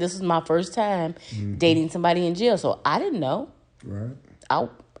 like I said, this is my first time dating somebody in jail. So I didn't know. Right.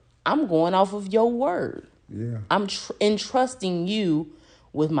 I'm going off of your word. Yeah. I'm entrusting you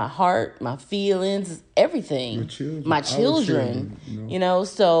with my heart, my feelings, everything. My children. You know,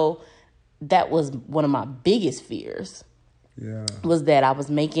 so that was one of my biggest fears. Yeah. Was that I was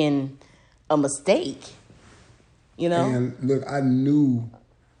making a mistake. You know? And look, I knew,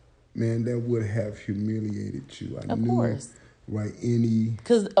 man, that would have humiliated you. I knew, course. Right,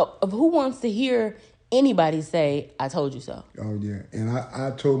 because who wants to hear anybody say, I told you so? Oh, yeah. And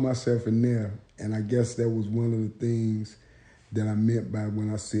I told myself in there, and I guess that was one of the things that I meant by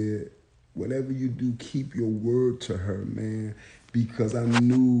when I said, whatever you do, keep your word to her, man, because I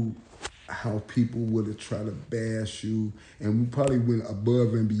knew how people would have tried to bash you, and we probably went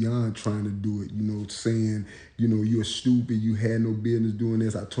above and beyond trying to do it, you know, saying, you know, you're stupid, you had no business doing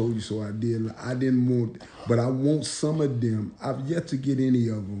this, I told you so, I did. I didn't want, but I want some of them. I've yet to get any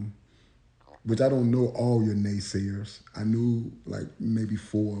of them which I don't know all your naysayers. I knew like maybe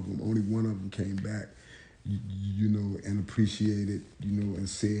 4 of them. Only one of them came back, you know, and appreciated, you know, and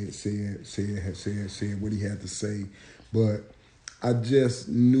said what he had to say. But I just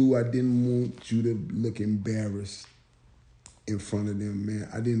knew I didn't want you to look embarrassed in front of them, man.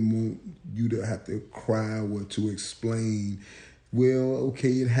 I didn't want you to have to cry or to explain. Well, okay,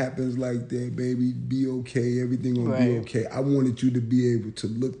 it happens like that, baby. Be okay. Everything gonna be okay. I wanted you to be able to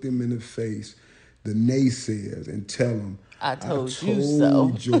look them in the face, the naysayers, and tell them, I told you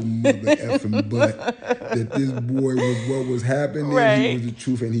so. your mother effing butt that this boy was what was happening. He was the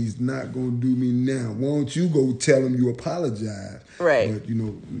truth, and he's not gonna do me now. Why don't you go tell him you apologize? Right. But you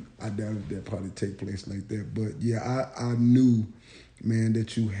know, I doubt that probably take place like that. But yeah, I knew, man,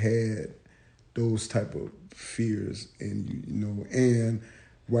 that you had those type of fears, and you know, and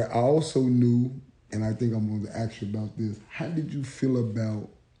what I also knew, and I think I'm going to ask you about this. How did you feel about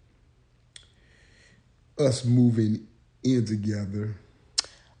us moving in together?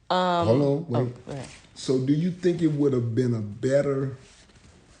 Hold on, wait. Right. So, do you think it would have been a better?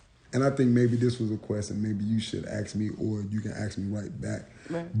 And I think maybe this was a question. Maybe you should ask me, or you can ask me right back.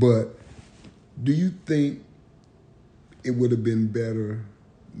 Right. But do you think it would have been better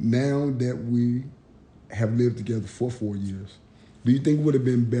now that we have lived together for 4 years? Do you think it would have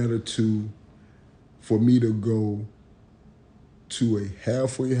been better for me to go to a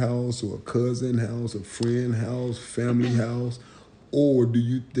halfway house or a cousin house, a friend house, family house, or do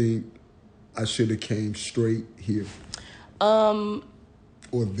you think I should have came straight here?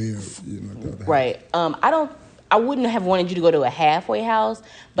 Or there, you know, the other right. I wouldn't have wanted you to go to a halfway house,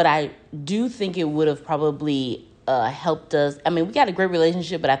 but I do think it would have probably helped us. I mean, we got a great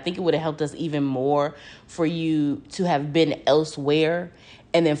relationship, but I think it would have helped us even more for you to have been elsewhere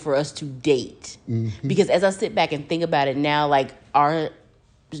and then for us to date. Mm-hmm. Because as I sit back and think about it now, like our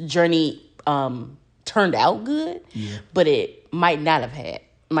journey turned out good, but it might not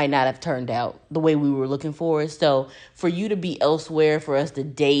have turned out the way we were looking for. So for you to be elsewhere, for us to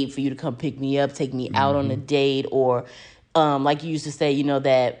date, for you to come pick me up, take me out on a date, or like you used to say, you know,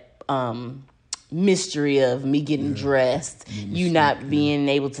 that mystery of me getting dressed, you not being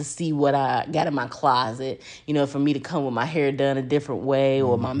able to see what I got in my closet, you know, for me to come with my hair done a different way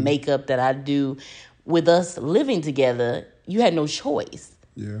or my makeup that I do. With us living together, you had no choice.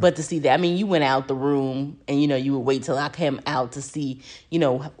 Yeah. But to see that, I mean, you went out the room and, you know, you would wait till I came out to see, you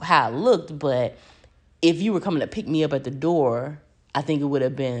know, how I looked. But if you were coming to pick me up at the door, I think it would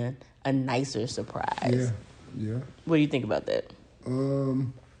have been a nicer surprise. Yeah. What do you think about that?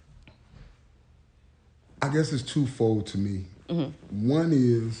 I guess it's twofold to me. Mm-hmm. One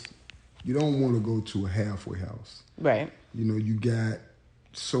is you don't want to go to a halfway house. Right. You know, you got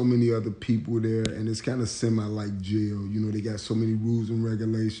so many other people there, and it's kind of semi like jail. You know, they got so many rules and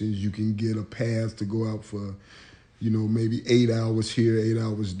regulations. You can get a pass to go out for, you know, maybe 8 hours here, 8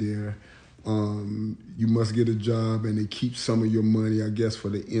 hours there. You must get a job, and they keep some of your money, I guess, for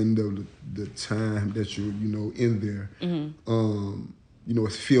the end of the time that you're, you know, in there. Mm-hmm. You know,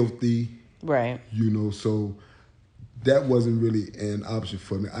 it's filthy. Right. You know, so that wasn't really an option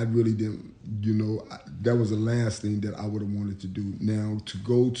for me. I really didn't, you know, that was the last thing that I would have wanted to do. Now, to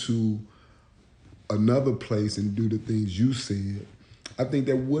go to another place and do the things you said, I think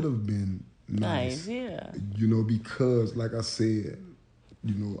that would have been nice. Yeah. You know, because, like I said,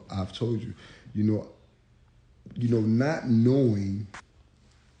 you know, I've told you, you know, not knowing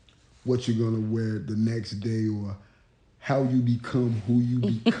what you're going to wear the next day or how you become who you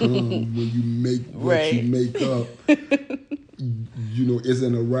become when you make what you make up, you know, is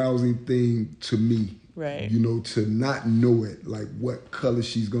an arousing thing to me. Right. You know, to not know it, like what color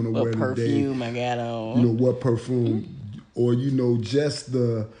she's going to wear today. What perfume I got on. You know, what perfume. Or, you know, just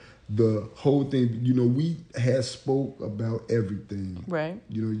the whole thing. You know, we had spoke about everything. Right.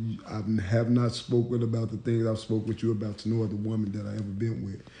 You know, I have not spoken about the things I've spoke with you about to no other woman that I ever been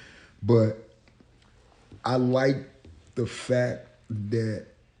with. But I like the fact that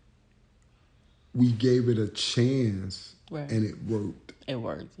we gave it a chance and it worked. It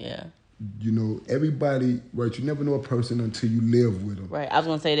worked, yeah. You know, everybody, right, you never know a person until you live with them. Right, I was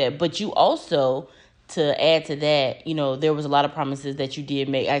going to say that. But you also, to add to that, you know, there was a lot of promises that you did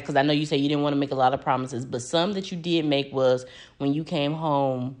make. Because I know you said you didn't want to make a lot of promises, but some that you did make was when you came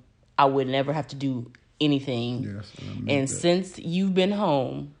home, I would never have to do anything. Yes, and since you've been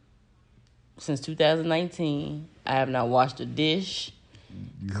home, since 2019, I have not washed a dish,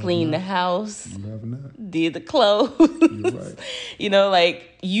 cleaned the house, you have not. Did the clothes. You're right. You know,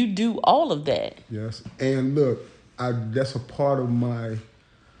 like, you do all of that. Yes. And look, that's a part of my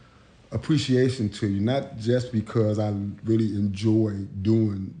appreciation to you, not just because I really enjoy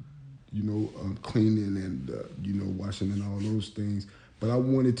doing, cleaning and washing and all those things. But I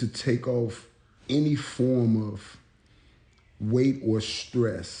wanted to take off any form of weight or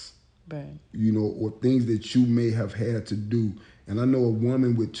stress, Right. or things that you may have had to do. And I know a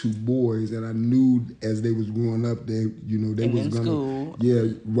woman with 2 boys, and I knew as they was growing up, they And was in gonna, school.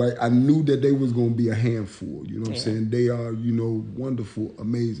 yeah, right. I knew that they was gonna be a handful. You know what I'm Yeah. saying? They are, wonderful,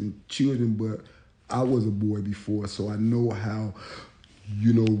 amazing children. But I was a boy before, so I know how,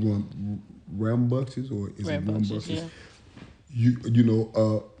 rambunctious or is it Rambunctious, rambunctious?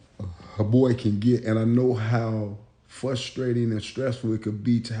 yeah. A boy can get, and I know how frustrating and stressful it could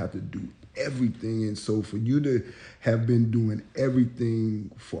be to have to do everything. And so for you to have been doing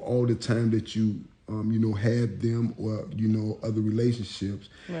everything for all the time that you had them or other relationships,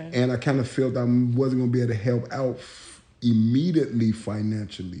 Right. and I kind of felt I wasn't going to be able to help out immediately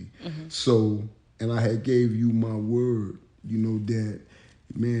financially. Mm-hmm. So, and I had gave you my word, that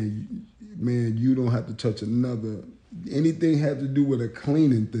man, you don't have to touch anything had to do with a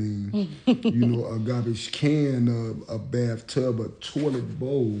cleaning thing, a garbage can, a bathtub, a toilet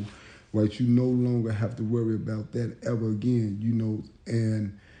bowl, right? You no longer have to worry about that ever again,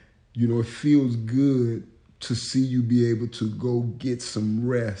 and, it feels good to see you be able to go get some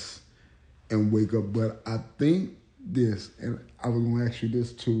rest and wake up. But I think this, and I was going to ask you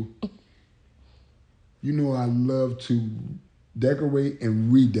this too, I love to decorate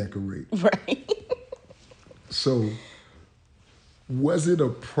and redecorate. Right. So, was it a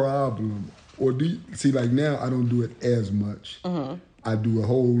problem, or do you see? Like now, I don't do it as much. Mm-hmm. I do a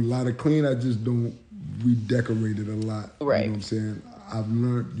whole lot of clean. I just don't redecorate it a lot. Right. You know what I'm saying? I've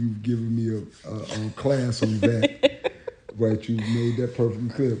learned. You've given me a class on that. Right. You've made that perfectly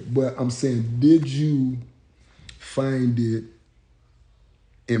clear. But I'm saying, did you find it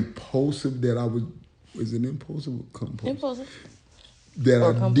impulsive that I was? Is it impulsive or compulsive? Impulsive. That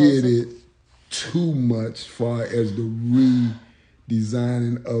Or I compulsive. did it too much far as the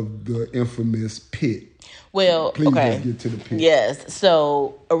redesigning of the infamous pit. Well, Please okay. let's get to the pit. Yes.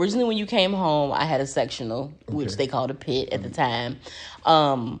 So originally when you came home, I had a sectional, which Okay. they called a pit at the time.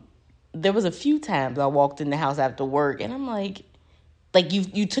 There was a few times I walked in the house after work and I'm like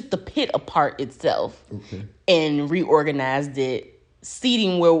you took the pit apart itself Okay. and reorganized it,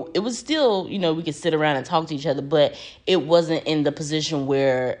 seating where it was still, we could sit around and talk to each other, but it wasn't in the position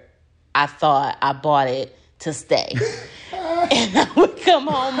where I thought I bought it to stay. And I would come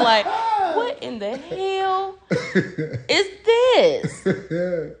home like, what in the hell is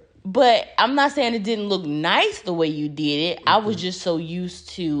this? But I'm not saying it didn't look nice the way you did it. I was just so used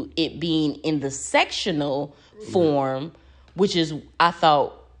to it being in the sectional form, which is, I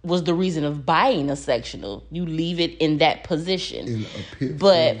thought, was the reason of buying a sectional. You leave it in that position. In a pit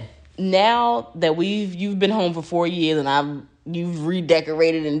But form. now that you've been home for 4 years and you've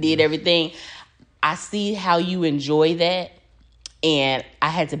redecorated and did everything, I see how you enjoy that, and I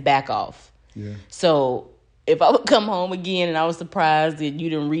had to back off. Yeah. So if I would come home again and I was surprised that you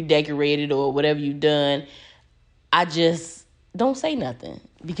didn't redecorate it or whatever you've done, I just don't say nothing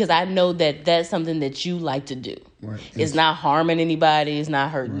because I know that that's something that you like to do. Right. It's not harming anybody. It's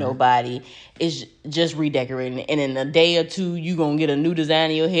not hurting nobody. It's just redecorating. And in a day or two, you're going to get a new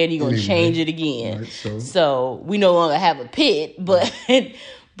design in your head. You're going to change it again. Right, so we no longer have a pit, but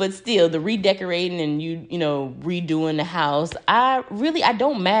but still the redecorating and you redoing the house, I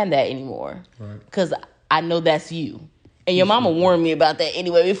don't mind that anymore. Right. Because I know that's you. And your mama warned me about that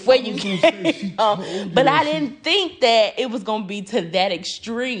anyway before you came. But I didn't think that it was going to be to that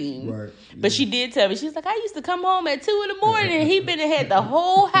extreme. Right. But she did tell me. She's like, I used to come home at 2 a.m. and he been and had the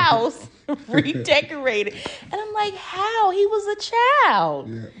whole house redecorated. And I'm like, how? He was a child.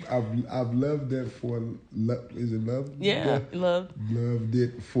 Yeah, I've loved that for. Is it love? Yeah, Loved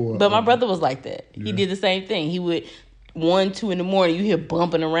it for. But my brother was like that. He did the same thing. He would 1, 2 in the morning, you hear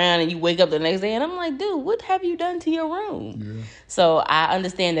bumping around, and you wake up the next day, and I'm like, dude, what have you done to your room? Yeah. So I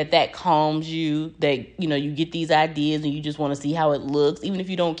understand that calms you. That you get these ideas, and you just want to see how it looks, even if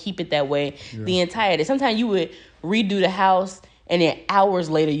you don't keep it that way the entire day. Sometimes you would redo the house, and then hours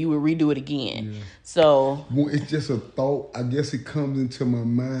later you would redo it again. Yeah. So Well, it's just a thought. I guess it comes into my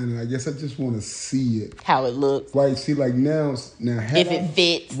mind, and I guess I just want to see it. how it looks, Right. See, like now, had if it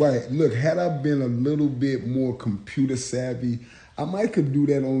fits. Right. Look, had I been a little bit more computer savvy, I might could do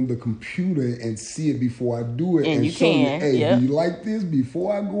that on the computer and see it before I do it. And you show you, can, hey, yep. do you like this?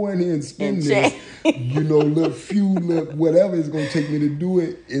 Before I go in here and spend And this, check. look, whatever it's going to take me to do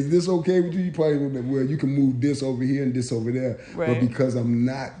it, is this okay with you? You probably going to, well, you can move this over here and this over there. Right. But because I'm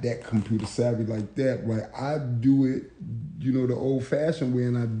not that computer savvy like that, right, I do it, the old-fashioned way,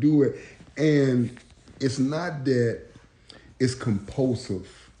 and I do it. And it's not that it's compulsive.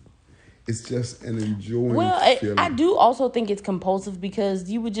 it's just an enjoying Well, feeling. I do also think it's compulsive because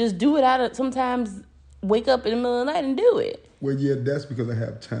you would just do it out of sometimes wake up in the middle of the night and do it. Well, yeah, that's because I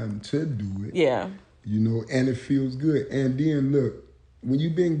have time to do it. Yeah. You know, and it feels good. And then look, when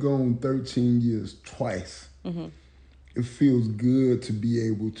you've been gone 13 years twice, it feels good to be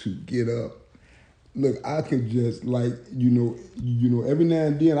able to get up. Look, I could just you know, every now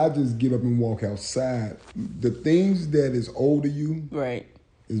and then I just get up and walk outside. The things that is old to you, Right.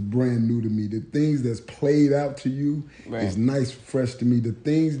 is brand new to me. The things that's played out to you is nice, fresh to me. The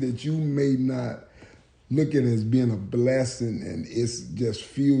things that you may not look at as being a blessing and it's just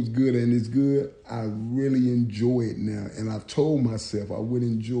feels good and it's good, I really enjoy it now. And I've told myself I would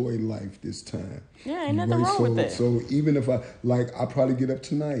enjoy life this time. Yeah, ain't nothing wrong with that. So even if I'll probably get up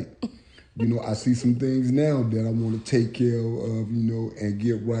tonight. You know, I see some things now that I want to take care of, you know, and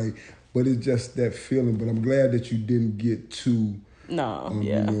get right. But it's just that feeling. But I'm glad that you didn't get too... No,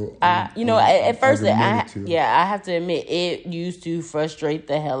 at first, I have to admit, it used to frustrate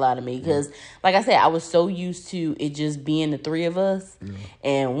the hell out of me because, like I said, I was so used to it just being the three of us. Yeah.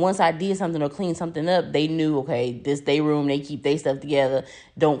 And once I did something or cleaned something up, they knew, okay, this they room, they keep their stuff together.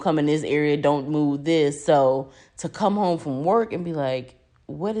 Don't come in this area, don't move this. So to come home from work and be like,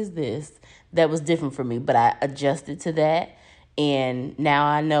 what is this? That was different for me, but I adjusted to that. And now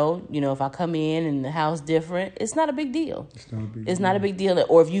I know, you know, if I come in and the house different, it's not a big deal. It's not a big deal.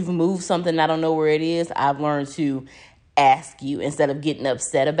 Or if you've moved something, I don't know where it is, I've learned to ask you instead of getting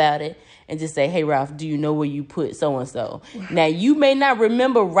upset about it and just say, hey, Ralph, do you know where you put so-and-so? Now, you may not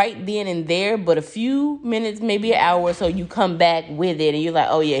remember right then and there, but a few minutes, maybe an hour or so, you come back with it and you're like,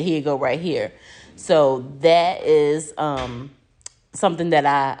 oh, yeah, here you go right here. So that is something that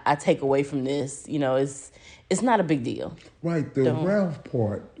I take away from this. You know, it's not a big deal. Right, the Ralph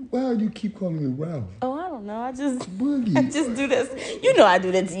part. Why do you keep calling me Ralph? Oh, I don't know. I just Boogie. do this. You know I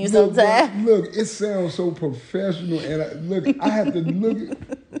do that to you sometimes. Look, it sounds so professional, and I have to look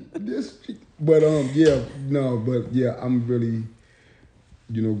at this. But I'm really,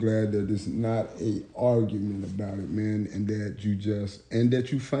 you know, glad that it's not a argument about it, man, and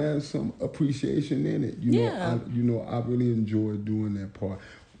that you find some appreciation in it. You know, I really enjoy doing that part.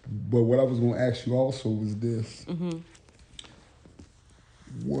 But what I was going to ask you also was this. Mm-hmm.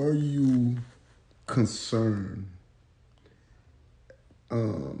 Were you concerned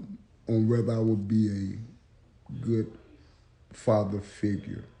on whether I would be a good father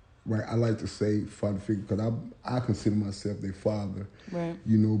figure? Right? I like to say father figure because I consider myself their father. Right.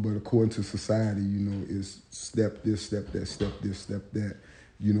 You know, but according to society, you know, it's step this, step that, step this, step that.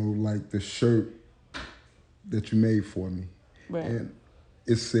 You know, like the shirt that you made for me. Right. And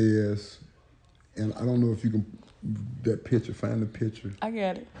it says, and I don't know if you can, that picture, find the picture. I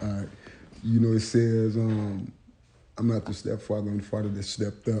got it. All right. You know, it says, I'm not the stepfather, I'm the father that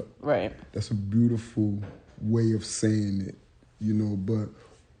stepped up. Right. That's a beautiful way of saying it, you know, but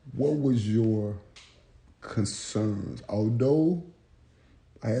what was your concerns? Although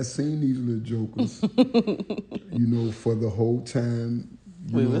I had seen these little jokers, you know, for the whole time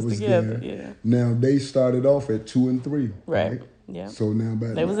we was together, there. Yeah. Now, they started off at 2 and 3. Right. Yeah. So now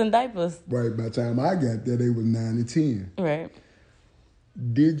they was in diapers. Right. By the time I got there, they was 9 and 10. Right.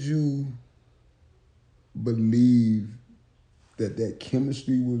 Did you believe that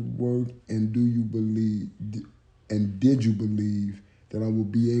chemistry would work, and did you believe that I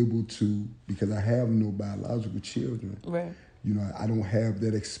would be able to, because I have no biological children. Right. You know, I don't have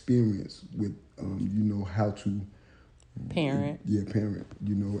that experience with, you know, how to parent. Parent.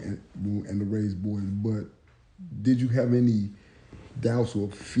 You know, and to raise boys. But did you have any doubts or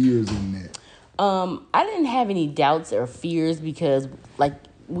fears in that? I didn't have any doubts or fears because, like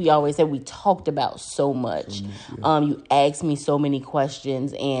we always said, we talked about so much. You asked me so many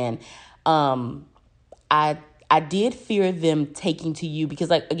questions, and I did fear them taking to you because,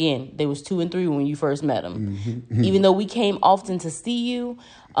 like, again, they was 2 and 3 when you first met them. Mm-hmm. Even though we came often to see you,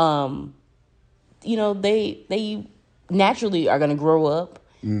 you know, they naturally are going to grow up.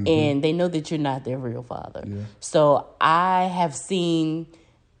 Mm-hmm. And they know that you're not their real father. Yeah. So I have seen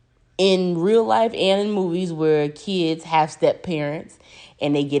in real life and in movies where kids have step parents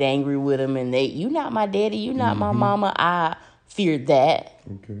and they get angry with them and you not my daddy, you not my mama. I feared that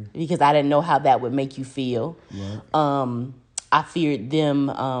because I didn't know how that would make you feel. Right. I feared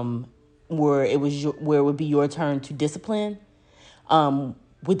them where it would be your turn to discipline.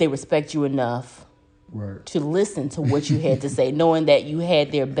 Would they respect you enough? Right. To listen to what you had to say, knowing that you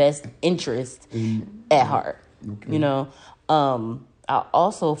had their best interest at heart. Okay. You know, I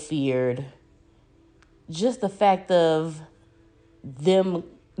also feared just the fact of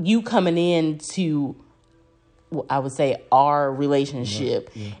you coming into, I would say, our relationship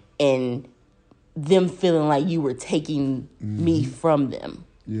and them feeling like you were taking me from them.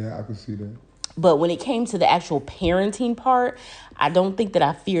 Yeah, I can see that. But when it came to the actual parenting part, I don't think that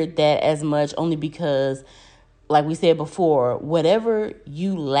I feared that as much, only because, like we said before, whatever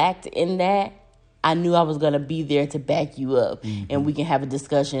you lacked in that, I knew I was going to be there to back you up. And we can have a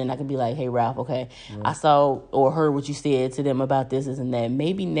discussion, and I can be like, hey, Ralph, okay, I saw or heard what you said to them about this and that.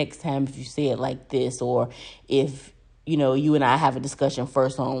 Maybe next time if you say it like this, or if, you and I have a discussion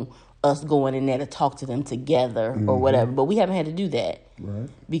first on us going in there to talk to them together or whatever. But we haven't had to do that. Right.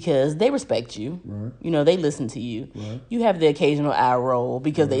 Because they respect you. Right. They listen to you. Right. You have the occasional eye roll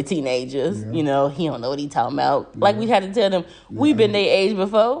because they teenagers. Yeah. He don't know what he talking about. Like we had to tell them, we've been their age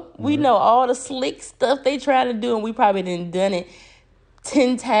before. We know all the slick stuff they try to do, and we probably done it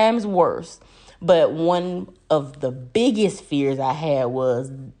 10 times worse. But one of the biggest fears I had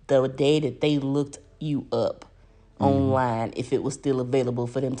was the day that they looked you up online, if it was still available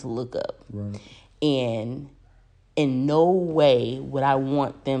for them to look up. Right. And in no way would I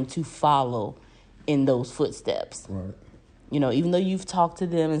want them to follow in those footsteps. Right. Even though you've talked to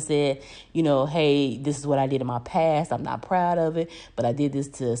them and said, hey, this is what I did in my past. I'm not proud of it, but I did this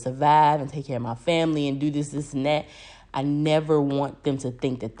to survive and take care of my family and do this, and that. I never want them to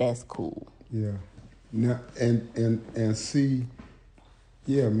think that that's cool. Yeah. Now, and see,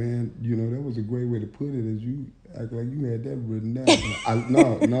 yeah, man, that was a great way to put it, as you act like you had that written down.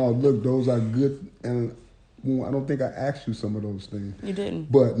 No, look, those are good, and I don't think I asked you some of those things. You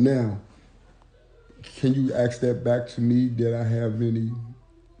didn't. But now, can you ask that back to me? Did I have any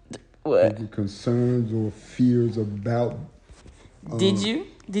concerns or fears about? Did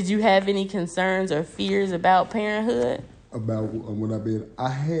you have any concerns or fears about parenthood? About when I've been, I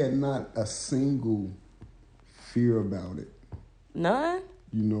had not a single fear about it. None?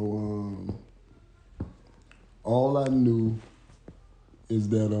 All I knew is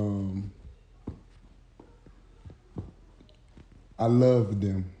that I loved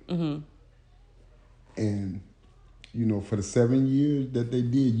them. Mm-hmm. And, for the 7 years that they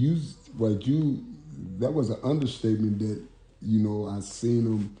did, that was an understatement that, I seen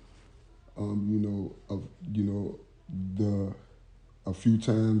them, a few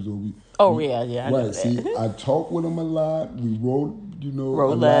times. Yeah. I right. See, I talked with them a lot. We wrote,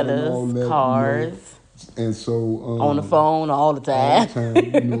 wrote letters, cards. And so on the phone all the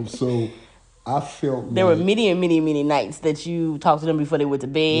time. So I felt there were many nights that you talked to them before they went to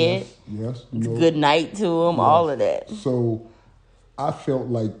bed. Yes. Good night to them, all of that. So I felt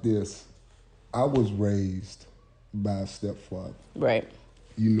like this. I was raised by a stepfather. Right.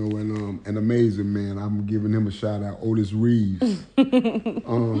 And an amazing man. I'm giving him a shout out, Otis Reeves. He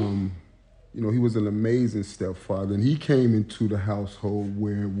was an amazing stepfather, and he came into the household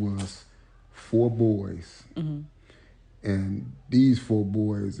where it was 4 boys. Mm-hmm. And these 4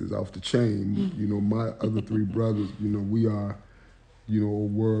 boys is off the chain. My other 3 brothers, we are,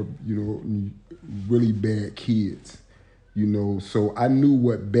 were, really bad kids. So I knew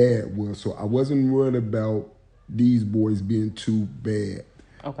what bad was. So I wasn't worried about these boys being too bad.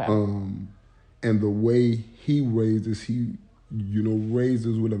 Okay. And the way he raised us, he, raised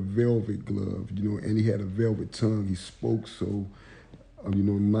us with a velvet glove, and he had a velvet tongue. He spoke so,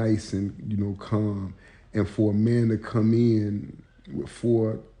 nice and, calm. And for a man to come in with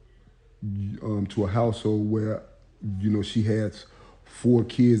 4, to a household where, she has 4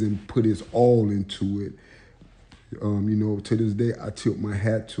 kids and put his all into it, to this day, I tilt my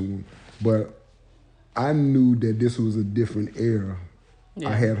hat to him. But I knew that this was a different era. Yeah.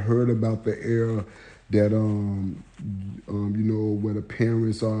 I had heard about the era that, where the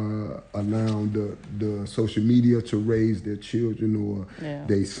parents are allowing the social media to raise their children, or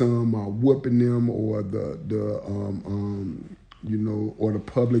they some are whooping them, or or the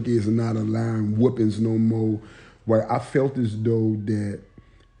public is not allowing whoopings no more. Right? I felt as though that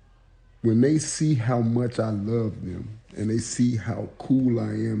when they see how much I love them, and they see how cool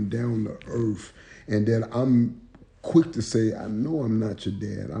I am down to earth, and that I'm quick to say, I know I'm not your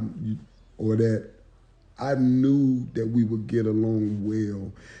dad, or that I knew that we would get along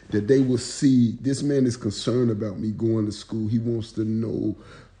well, that they would see this man is concerned about me going to school. He wants to know,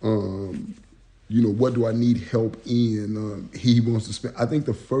 what do I need help in? He wants to spend. I think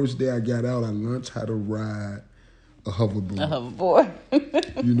the first day I got out, I learned how to ride a hoverboard. A hoverboard.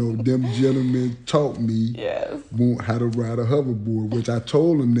 Them gentlemen taught me how to ride a hoverboard, which I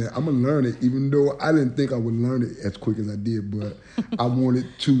told them that I'm going to learn it, even though I didn't think I would learn it as quick as I did, but I wanted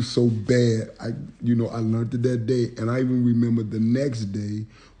to so bad. I learned it that day, and I even remember the next day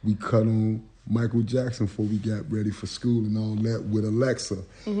we cut on Michael Jackson before we got ready for school and all that with Alexa.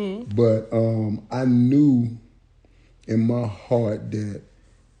 Mm-hmm. But I knew in my heart that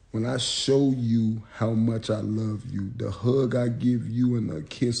when I show you how much I love you, the hug I give you and the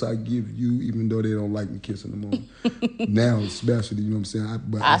kiss I give you, even though they don't like me kissing them on, now especially, you know what I'm saying?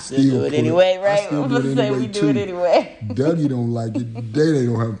 But I still do it anyway, right? I still I'm do it gonna say anyway, we do it anyway. Dougie don't like it. They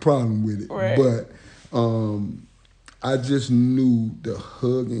don't have a problem with it. Right. But I just knew the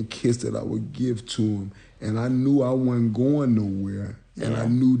hug and kiss that I would give to him. And I knew I wasn't going nowhere. And I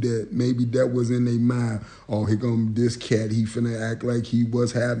knew that maybe that was in their mind. Oh, here come this cat. He finna act like he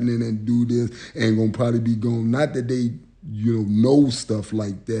was happening and do this and gonna probably be gone. Not that they, know stuff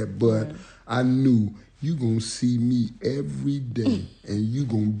like that, but I knew you gonna see me every day and you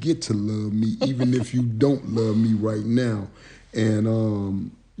gonna get to love me even if you don't love me right now. And,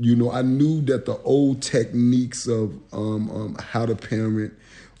 I knew that the old techniques of how to parent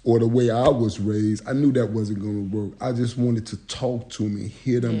or the way I was raised, I knew that wasn't going to work. I just wanted to talk to them and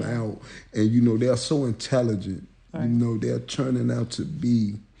hear them out. And, they're so intelligent. Right. They're turning out to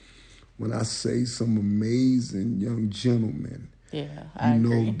be, when I say, some amazing young gentlemen. Yeah, I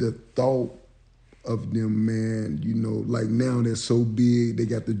agree. The thought of them, man, like now they're so big, they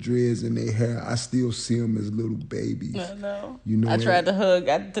got the dreads in their hair. I still see them as little babies. I know. I tried to hug.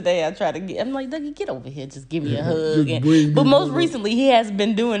 Today I tried to get, I'm like, Dougie, get over here. Just give me a hug. But most recently, he has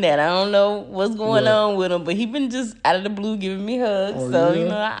been doing that. I don't know what's going on with him, but he been just out of the blue giving me hugs.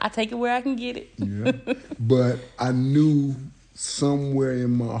 I take it where I can get it. Yeah. But I knew somewhere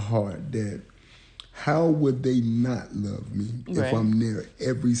in my heart that how would they not love me if I'm there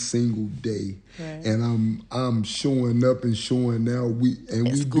every single day? Right. And I'm showing up and showing out. We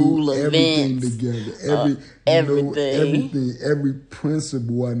do everything together. Everything. Every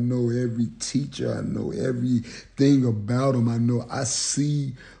principal I know, every teacher I know, everything about them I know. I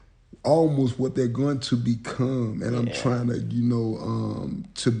see almost what they're going to become, and I'm trying to,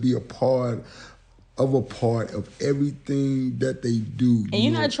 to be a part of everything that they do. And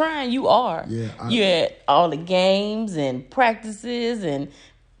you're not trying, you are. Yeah, you're at all the games and practices and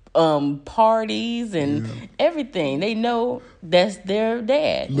parties and everything. They know that's their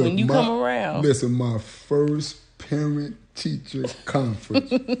dad. Look, when you come around. Listen, my first parent-teacher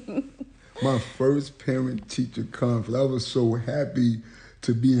conference. I was so happy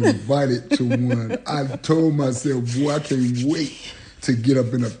to be invited to one. I told myself, boy, I can't wait to get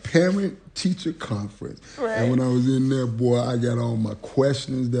up in a parent-teacher conference. Right. And when I was in there, boy, I got all my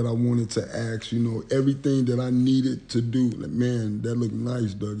questions that I wanted to ask, everything that I needed to do. Like, man, that looked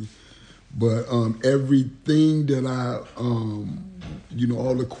nice, Dougie. But everything that I,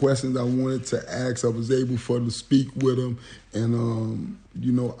 all the questions I wanted to ask, I was able to speak with them. And,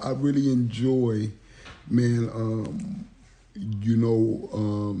 I really enjoy, man,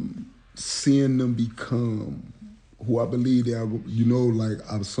 seeing them become who I believe they are. Like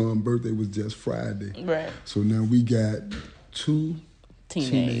our son's birthday was just Friday. Right. So now we got two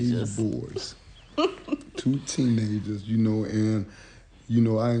teenage boys. Two teenagers, and,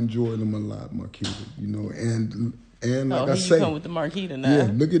 I enjoy them a lot, Marquita, and like I say. You come with the Marquita now. Yeah,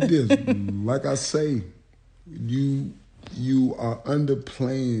 look at this. Like I say, you are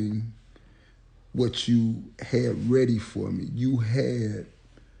underplaying what you had ready for me. You had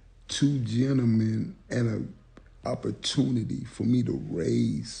two gentlemen and an opportunity for me to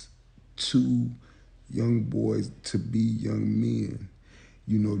raise two young boys to be young men.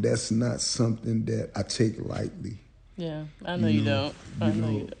 That's not something that I take lightly. Yeah, I know you don't. I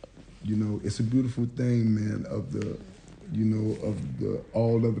know you don't. It's a beautiful thing, man, of the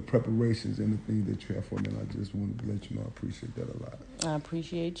all of the preparations and the things that you have for me. And I just wanted to let you know I appreciate that a lot. I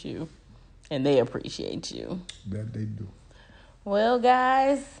appreciate you. And they appreciate you. That they do. Well,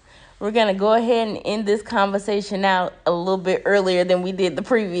 guys, we're going to go ahead and end this conversation out a little bit earlier than we did the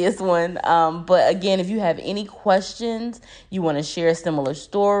previous one. But again, if you have any questions, you want to share similar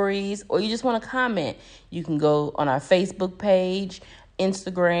stories, or you just want to comment, you can go on our Facebook page,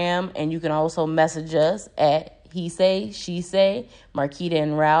 Instagram, and you can also message us at He Say, She Say, Marquita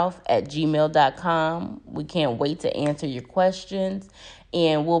and Ralph at gmail.com. We can't wait to answer your questions.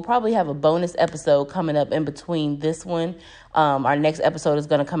 And we'll probably have a bonus episode coming up in between this one. Our next episode is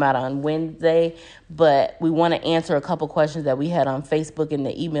going to come out on Wednesday, but we want to answer a couple questions that we had on Facebook and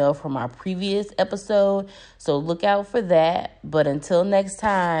the email from our previous episode. So look out for that. But until next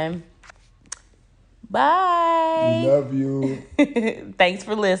time, bye. We love you. Thanks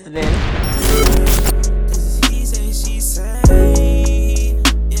for listening.